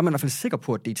 Der er man i hvert fald sikker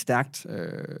på, at det er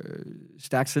et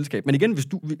stærkt selskab. Men igen, hvis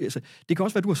det kan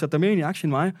også være, at du har sat dig mere ind i aktien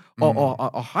end mig,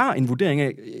 og har en vurdering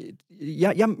af...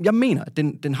 Jeg mener, at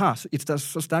den har et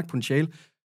så stærkt potentiale,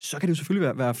 så kan det jo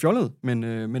selvfølgelig være fjollet, men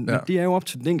det er jo op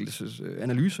til den enkeltes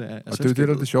analyse af og det er jo det,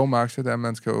 der er det sjove med aktier, det er, at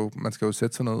man skal jo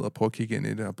sætte sig ned og prøve at kigge ind i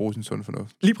det og bruge sin sunde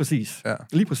fornuft. Lige præcis. Ja.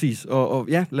 Lige præcis. Og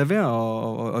lad være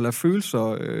og lad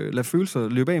følelser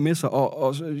løbe af med sig.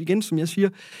 Og igen, som jeg siger,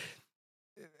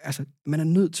 altså, man er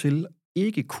nødt til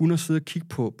ikke kun at sidde og kigge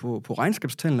på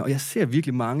regnskabstallene, og jeg ser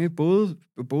virkelig mange,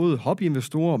 både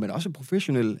hobbyinvestorer, men også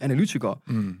professionelle analytikere,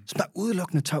 som der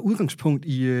udelukkende tager udgangspunkt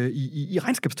i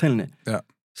regnskabstallene. Ja.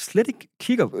 Slet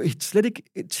ikke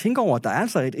tænker over, at der er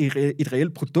altså et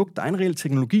reelt produkt, der er en reel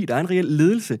teknologi, der er en reel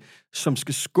ledelse, som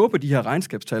skal skubbe de her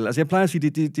regnskabstal. Altså jeg plejer at sige,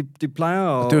 det plejer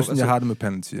at... Og det er jo sådan, jeg har det med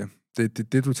Palantir.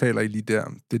 Det, du taler i lige der,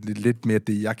 det er lidt mere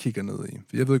det, jeg kigger ned i.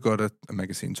 For jeg ved godt, at man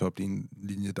kan se en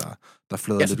toplinje, der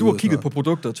flader lidt ud. Ja, så du har kigget på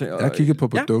produkter til... Jeg har kigget på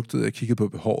produktet, jeg har kigget på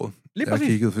behovet. Jeg har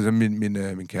kigget, for eksempel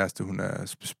min kæreste, hun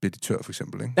er speditør, for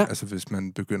eksempel. Ikke? Ja. Altså, hvis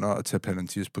man begynder at tage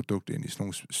Palantirs produkt ind i sådan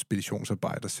nogle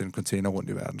speditionsarbejder, og sende container rundt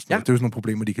i verden. Det er jo sådan nogle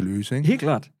problemer, de kan løse, ikke? Helt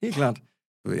klart.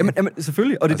 Jamen,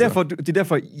 selvfølgelig, og det er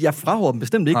derfor, jeg fraråder dem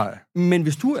bestemt ikke. Nej. Men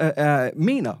hvis du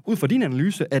mener, ud fra din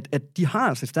analyse, at de har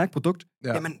altså et stærkt produkt,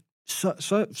 jamen,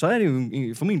 så er det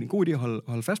jo formentlig en god idé at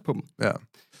holde fast på dem. Ja,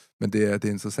 men det er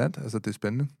interessant, altså det er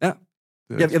spændende. Ja.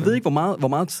 Jeg ved ikke, hvor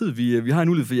meget tid vi har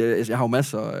nu, for jeg har jo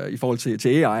masser i forhold til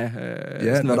AI,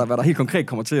 hvad der helt konkret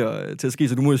kommer til at ske,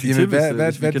 så du må jo sige til,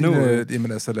 hvis vi kan nå...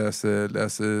 Jamen altså, lad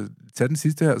os tage den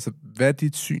sidste her. Altså, hvad er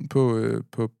dit syn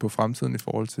på fremtiden i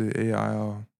forhold til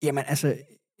AI? Jamen altså,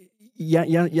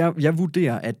 Jeg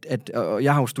vurderer, og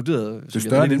jeg har jo studeret... Det er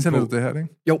større end internet, det her, ikke?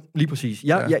 Jo, lige præcis.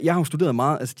 Jeg har jo studeret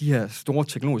meget, altså de her store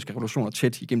teknologiske revolutioner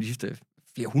tæt igennem de sidste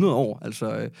flere hundrede år,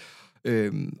 altså...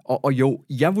 Og jo,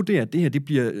 jeg vurderer, at det her, det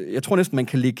bliver... Jeg tror næsten, man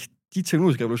kan lægge de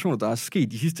teknologiske revolutioner, der er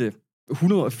sket de sidste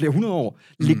flere hundrede år,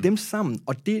 lægge dem sammen,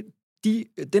 og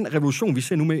den revolution, vi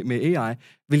ser nu med AI,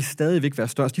 vil stadigvæk være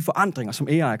større. De forandringer, som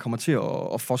AI kommer til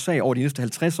at forsage over de næste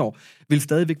 50 år, vil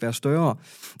stadigvæk være større.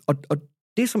 Og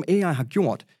det, som AI har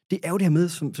gjort, det er jo det her med,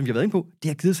 som vi har været inde på, det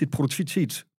har givet os et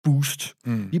produktivitetsboost.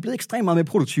 Vi er blevet ekstremt meget mere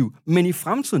produktive, men i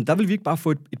fremtiden, der vil vi ikke bare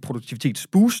få et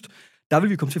produktivitetsboost, der vil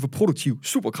vi komme til at få produktive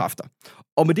superkræfter.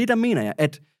 Og med det, der mener jeg,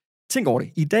 at tænk over det.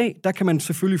 I dag, der kan man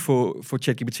selvfølgelig få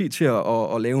ChatGPT til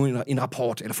at lave en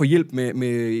rapport, eller få hjælp med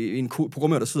en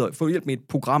programmør, der sidder, få hjælp med et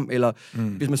program, eller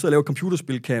hvis man sidder og laver et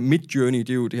computerspil, kan Midjourney, det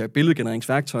er jo det her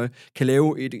billedgenereringsværktøj, kan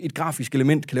lave et grafisk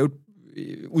element, kan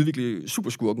udvikle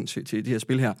superskurken til det her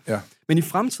spil her. Ja. Men i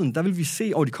fremtiden, der vil vi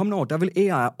se over de kommende år, der vil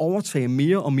AI overtage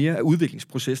mere og mere af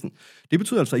udviklingsprocessen. Det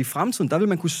betyder altså, at i fremtiden, der vil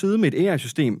man kunne sidde med et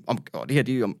AI-system, og det her,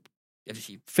 det er om, jeg vil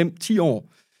sige, 5-10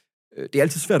 år. Det er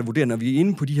altid svært at vurdere, når vi er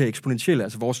inde på de her eksponentielle,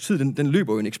 altså vores tid, den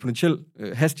løber jo en eksponentiel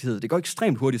hastighed. Det går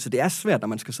ekstremt hurtigt, så det er svært, når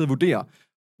man skal sidde og vurdere,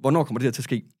 hvornår kommer det her til at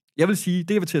ske. Jeg vil sige,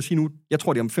 det jeg vil til at sige nu, jeg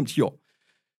tror, det er om 5-10 år.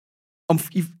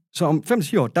 Så om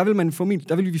 5-10 år,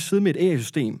 der vil vi sidde med et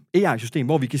AI-system,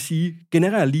 hvor vi kan sige,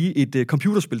 generer lige et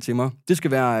computerspil til mig. Det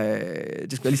skal være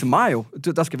ligesom Mario.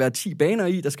 Der skal være 10 baner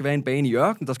i, der skal være en bane i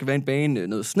ørken, der skal være en bane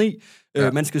noget sne.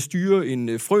 Ja. Man skal styre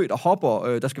en frø, der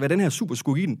hopper. Der skal være den her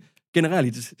superskurk i den. Generer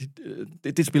lige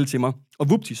det spil til mig. Og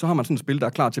vupti, så har man sådan et spil, der er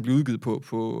klar til at blive udgivet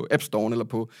på App Store eller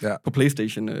på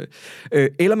PlayStation.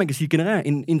 Eller man kan sige, generere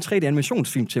en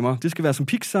 3D-animationsfilm til mig. Det skal være som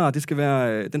Pixar, det skal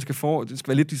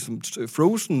være lidt ligesom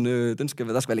Frozen, der skal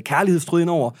være lidt kærlighedstrød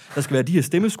indover, der skal være de her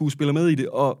stemmeskuespillere med i det,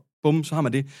 og bum, så har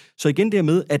man det. Så igen det her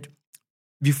med, at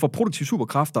vi får produktive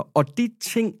superkræfter, og de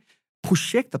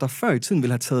projekter, der før i tiden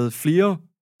ville have taget flere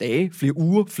dage, flere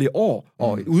uger, flere år,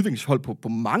 og et udviklingshold på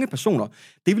mange personer,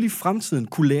 det vil i fremtiden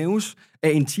kunne laves af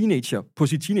en teenager på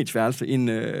sit teenageværelse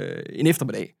en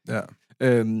eftermiddag. Ja.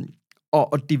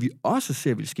 Og det vi også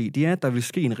ser vil ske, det er, at der vil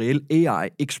ske en reel AI,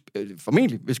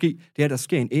 formentlig vil ske, det er, at der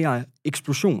sker en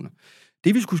AI-eksplosion.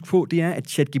 Det vi skal huske på, det er, at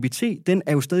ChatGPT, den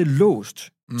er jo stadig låst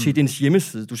til dens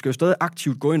hjemmeside. Du skal jo stadig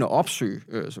aktivt gå ind og opsøge,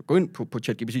 så gå ind på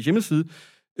ChatGPT's hjemmeside.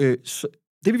 Så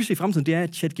det vi vil se i fremtiden, det er,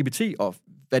 at ChatGPT, og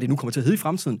hvad det nu kommer til at hedde i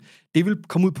fremtiden, det vil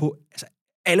komme ud på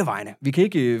alle vegne. Vi kan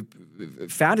ikke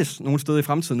færdes nogen steder i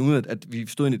fremtiden, uden at vi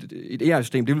stod i et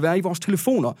AI-system. Det vil være i vores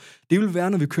telefoner. Det vil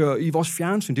være, når vi kører i vores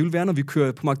fjernsyn. Det vil være, når vi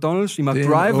kører på McDonald's, i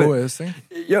McDriven. OS, ikke?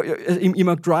 I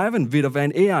McDriven vil der være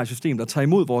en AI-system, der tager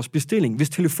imod vores bestilling. Hvis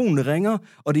telefonen ringer,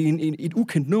 og det er et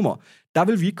ukendt nummer, der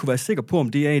vil vi ikke kunne være sikre på, om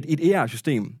det er et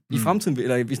AI-system. I fremtiden,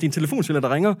 eller hvis det er en telefonsælger,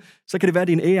 der ringer, så kan det være, at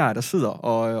det er en AI, der sidder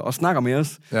og snakker med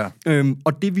os. Ja.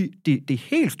 Og det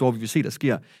helt store, vi vil se, der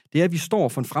sker, det er, at vi står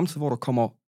for en fremtid, hvor der kommer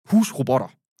husrobotter.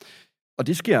 Og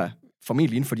det sker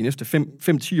formentlig inden for de næste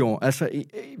 5-10 år. Altså,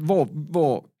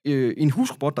 hvor en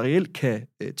husrobot, der reelt kan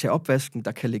tage opvasken,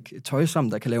 der kan lægge tøj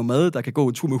sammen, der kan lave mad, der kan gå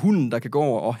en tur med hunden, der kan gå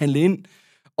over og handle ind.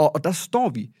 Og der står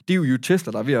vi. Det er jo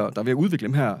Tesla, der er ved at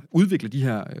udvikle de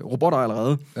her robotter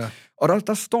allerede. Ja. Og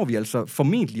der står vi altså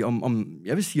formentlig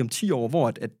jeg vil sige om 10 år, hvor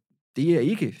at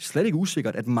det er slet ikke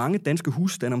usikkert, at mange danske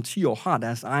husstande om 10 år har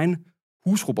deres egen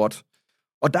husrobot.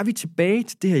 Og der er vi tilbage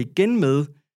til det her igen med,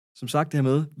 som sagt det her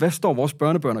med, hvad står vores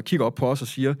børnebørn og kigger op på os og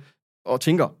siger, og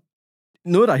tænker,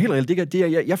 noget der er helt reelt, det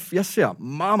er, jeg ser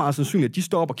meget, meget sandsynligt, at de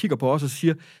står op og kigger på os og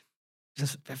siger,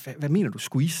 hvad mener du,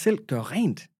 skulle I selv gøre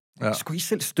rent? Ja. Skulle I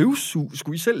selv støvsuge?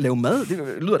 Skulle I selv lave mad?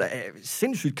 Det lyder da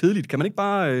sindssygt kedeligt. Kan man ikke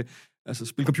bare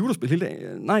spille computerspil hele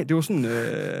dagen? Nej, det var sådan,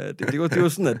 det var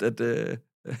sådan,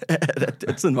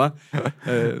 at tiden var.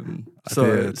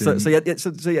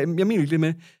 Så jeg mener ikke det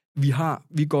med,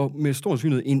 vi går med stor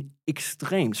sandsynlighed en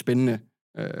ekstremt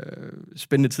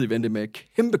spændende tid i vente med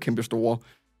kæmpe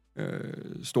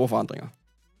store forandringer.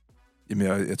 Jamen,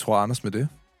 jeg tror, Anders, med det,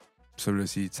 så vil jeg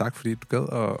sige tak, fordi du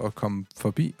gad at komme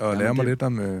forbi og lære mig lidt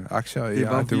om aktier og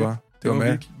AI. Det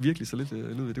var virkelig så lidt,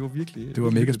 Ludvig. Det var virkelig... Det var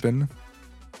mega spændende.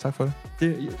 Tak for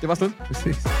det. Det var sådan.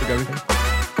 Præcis. Det gør vi.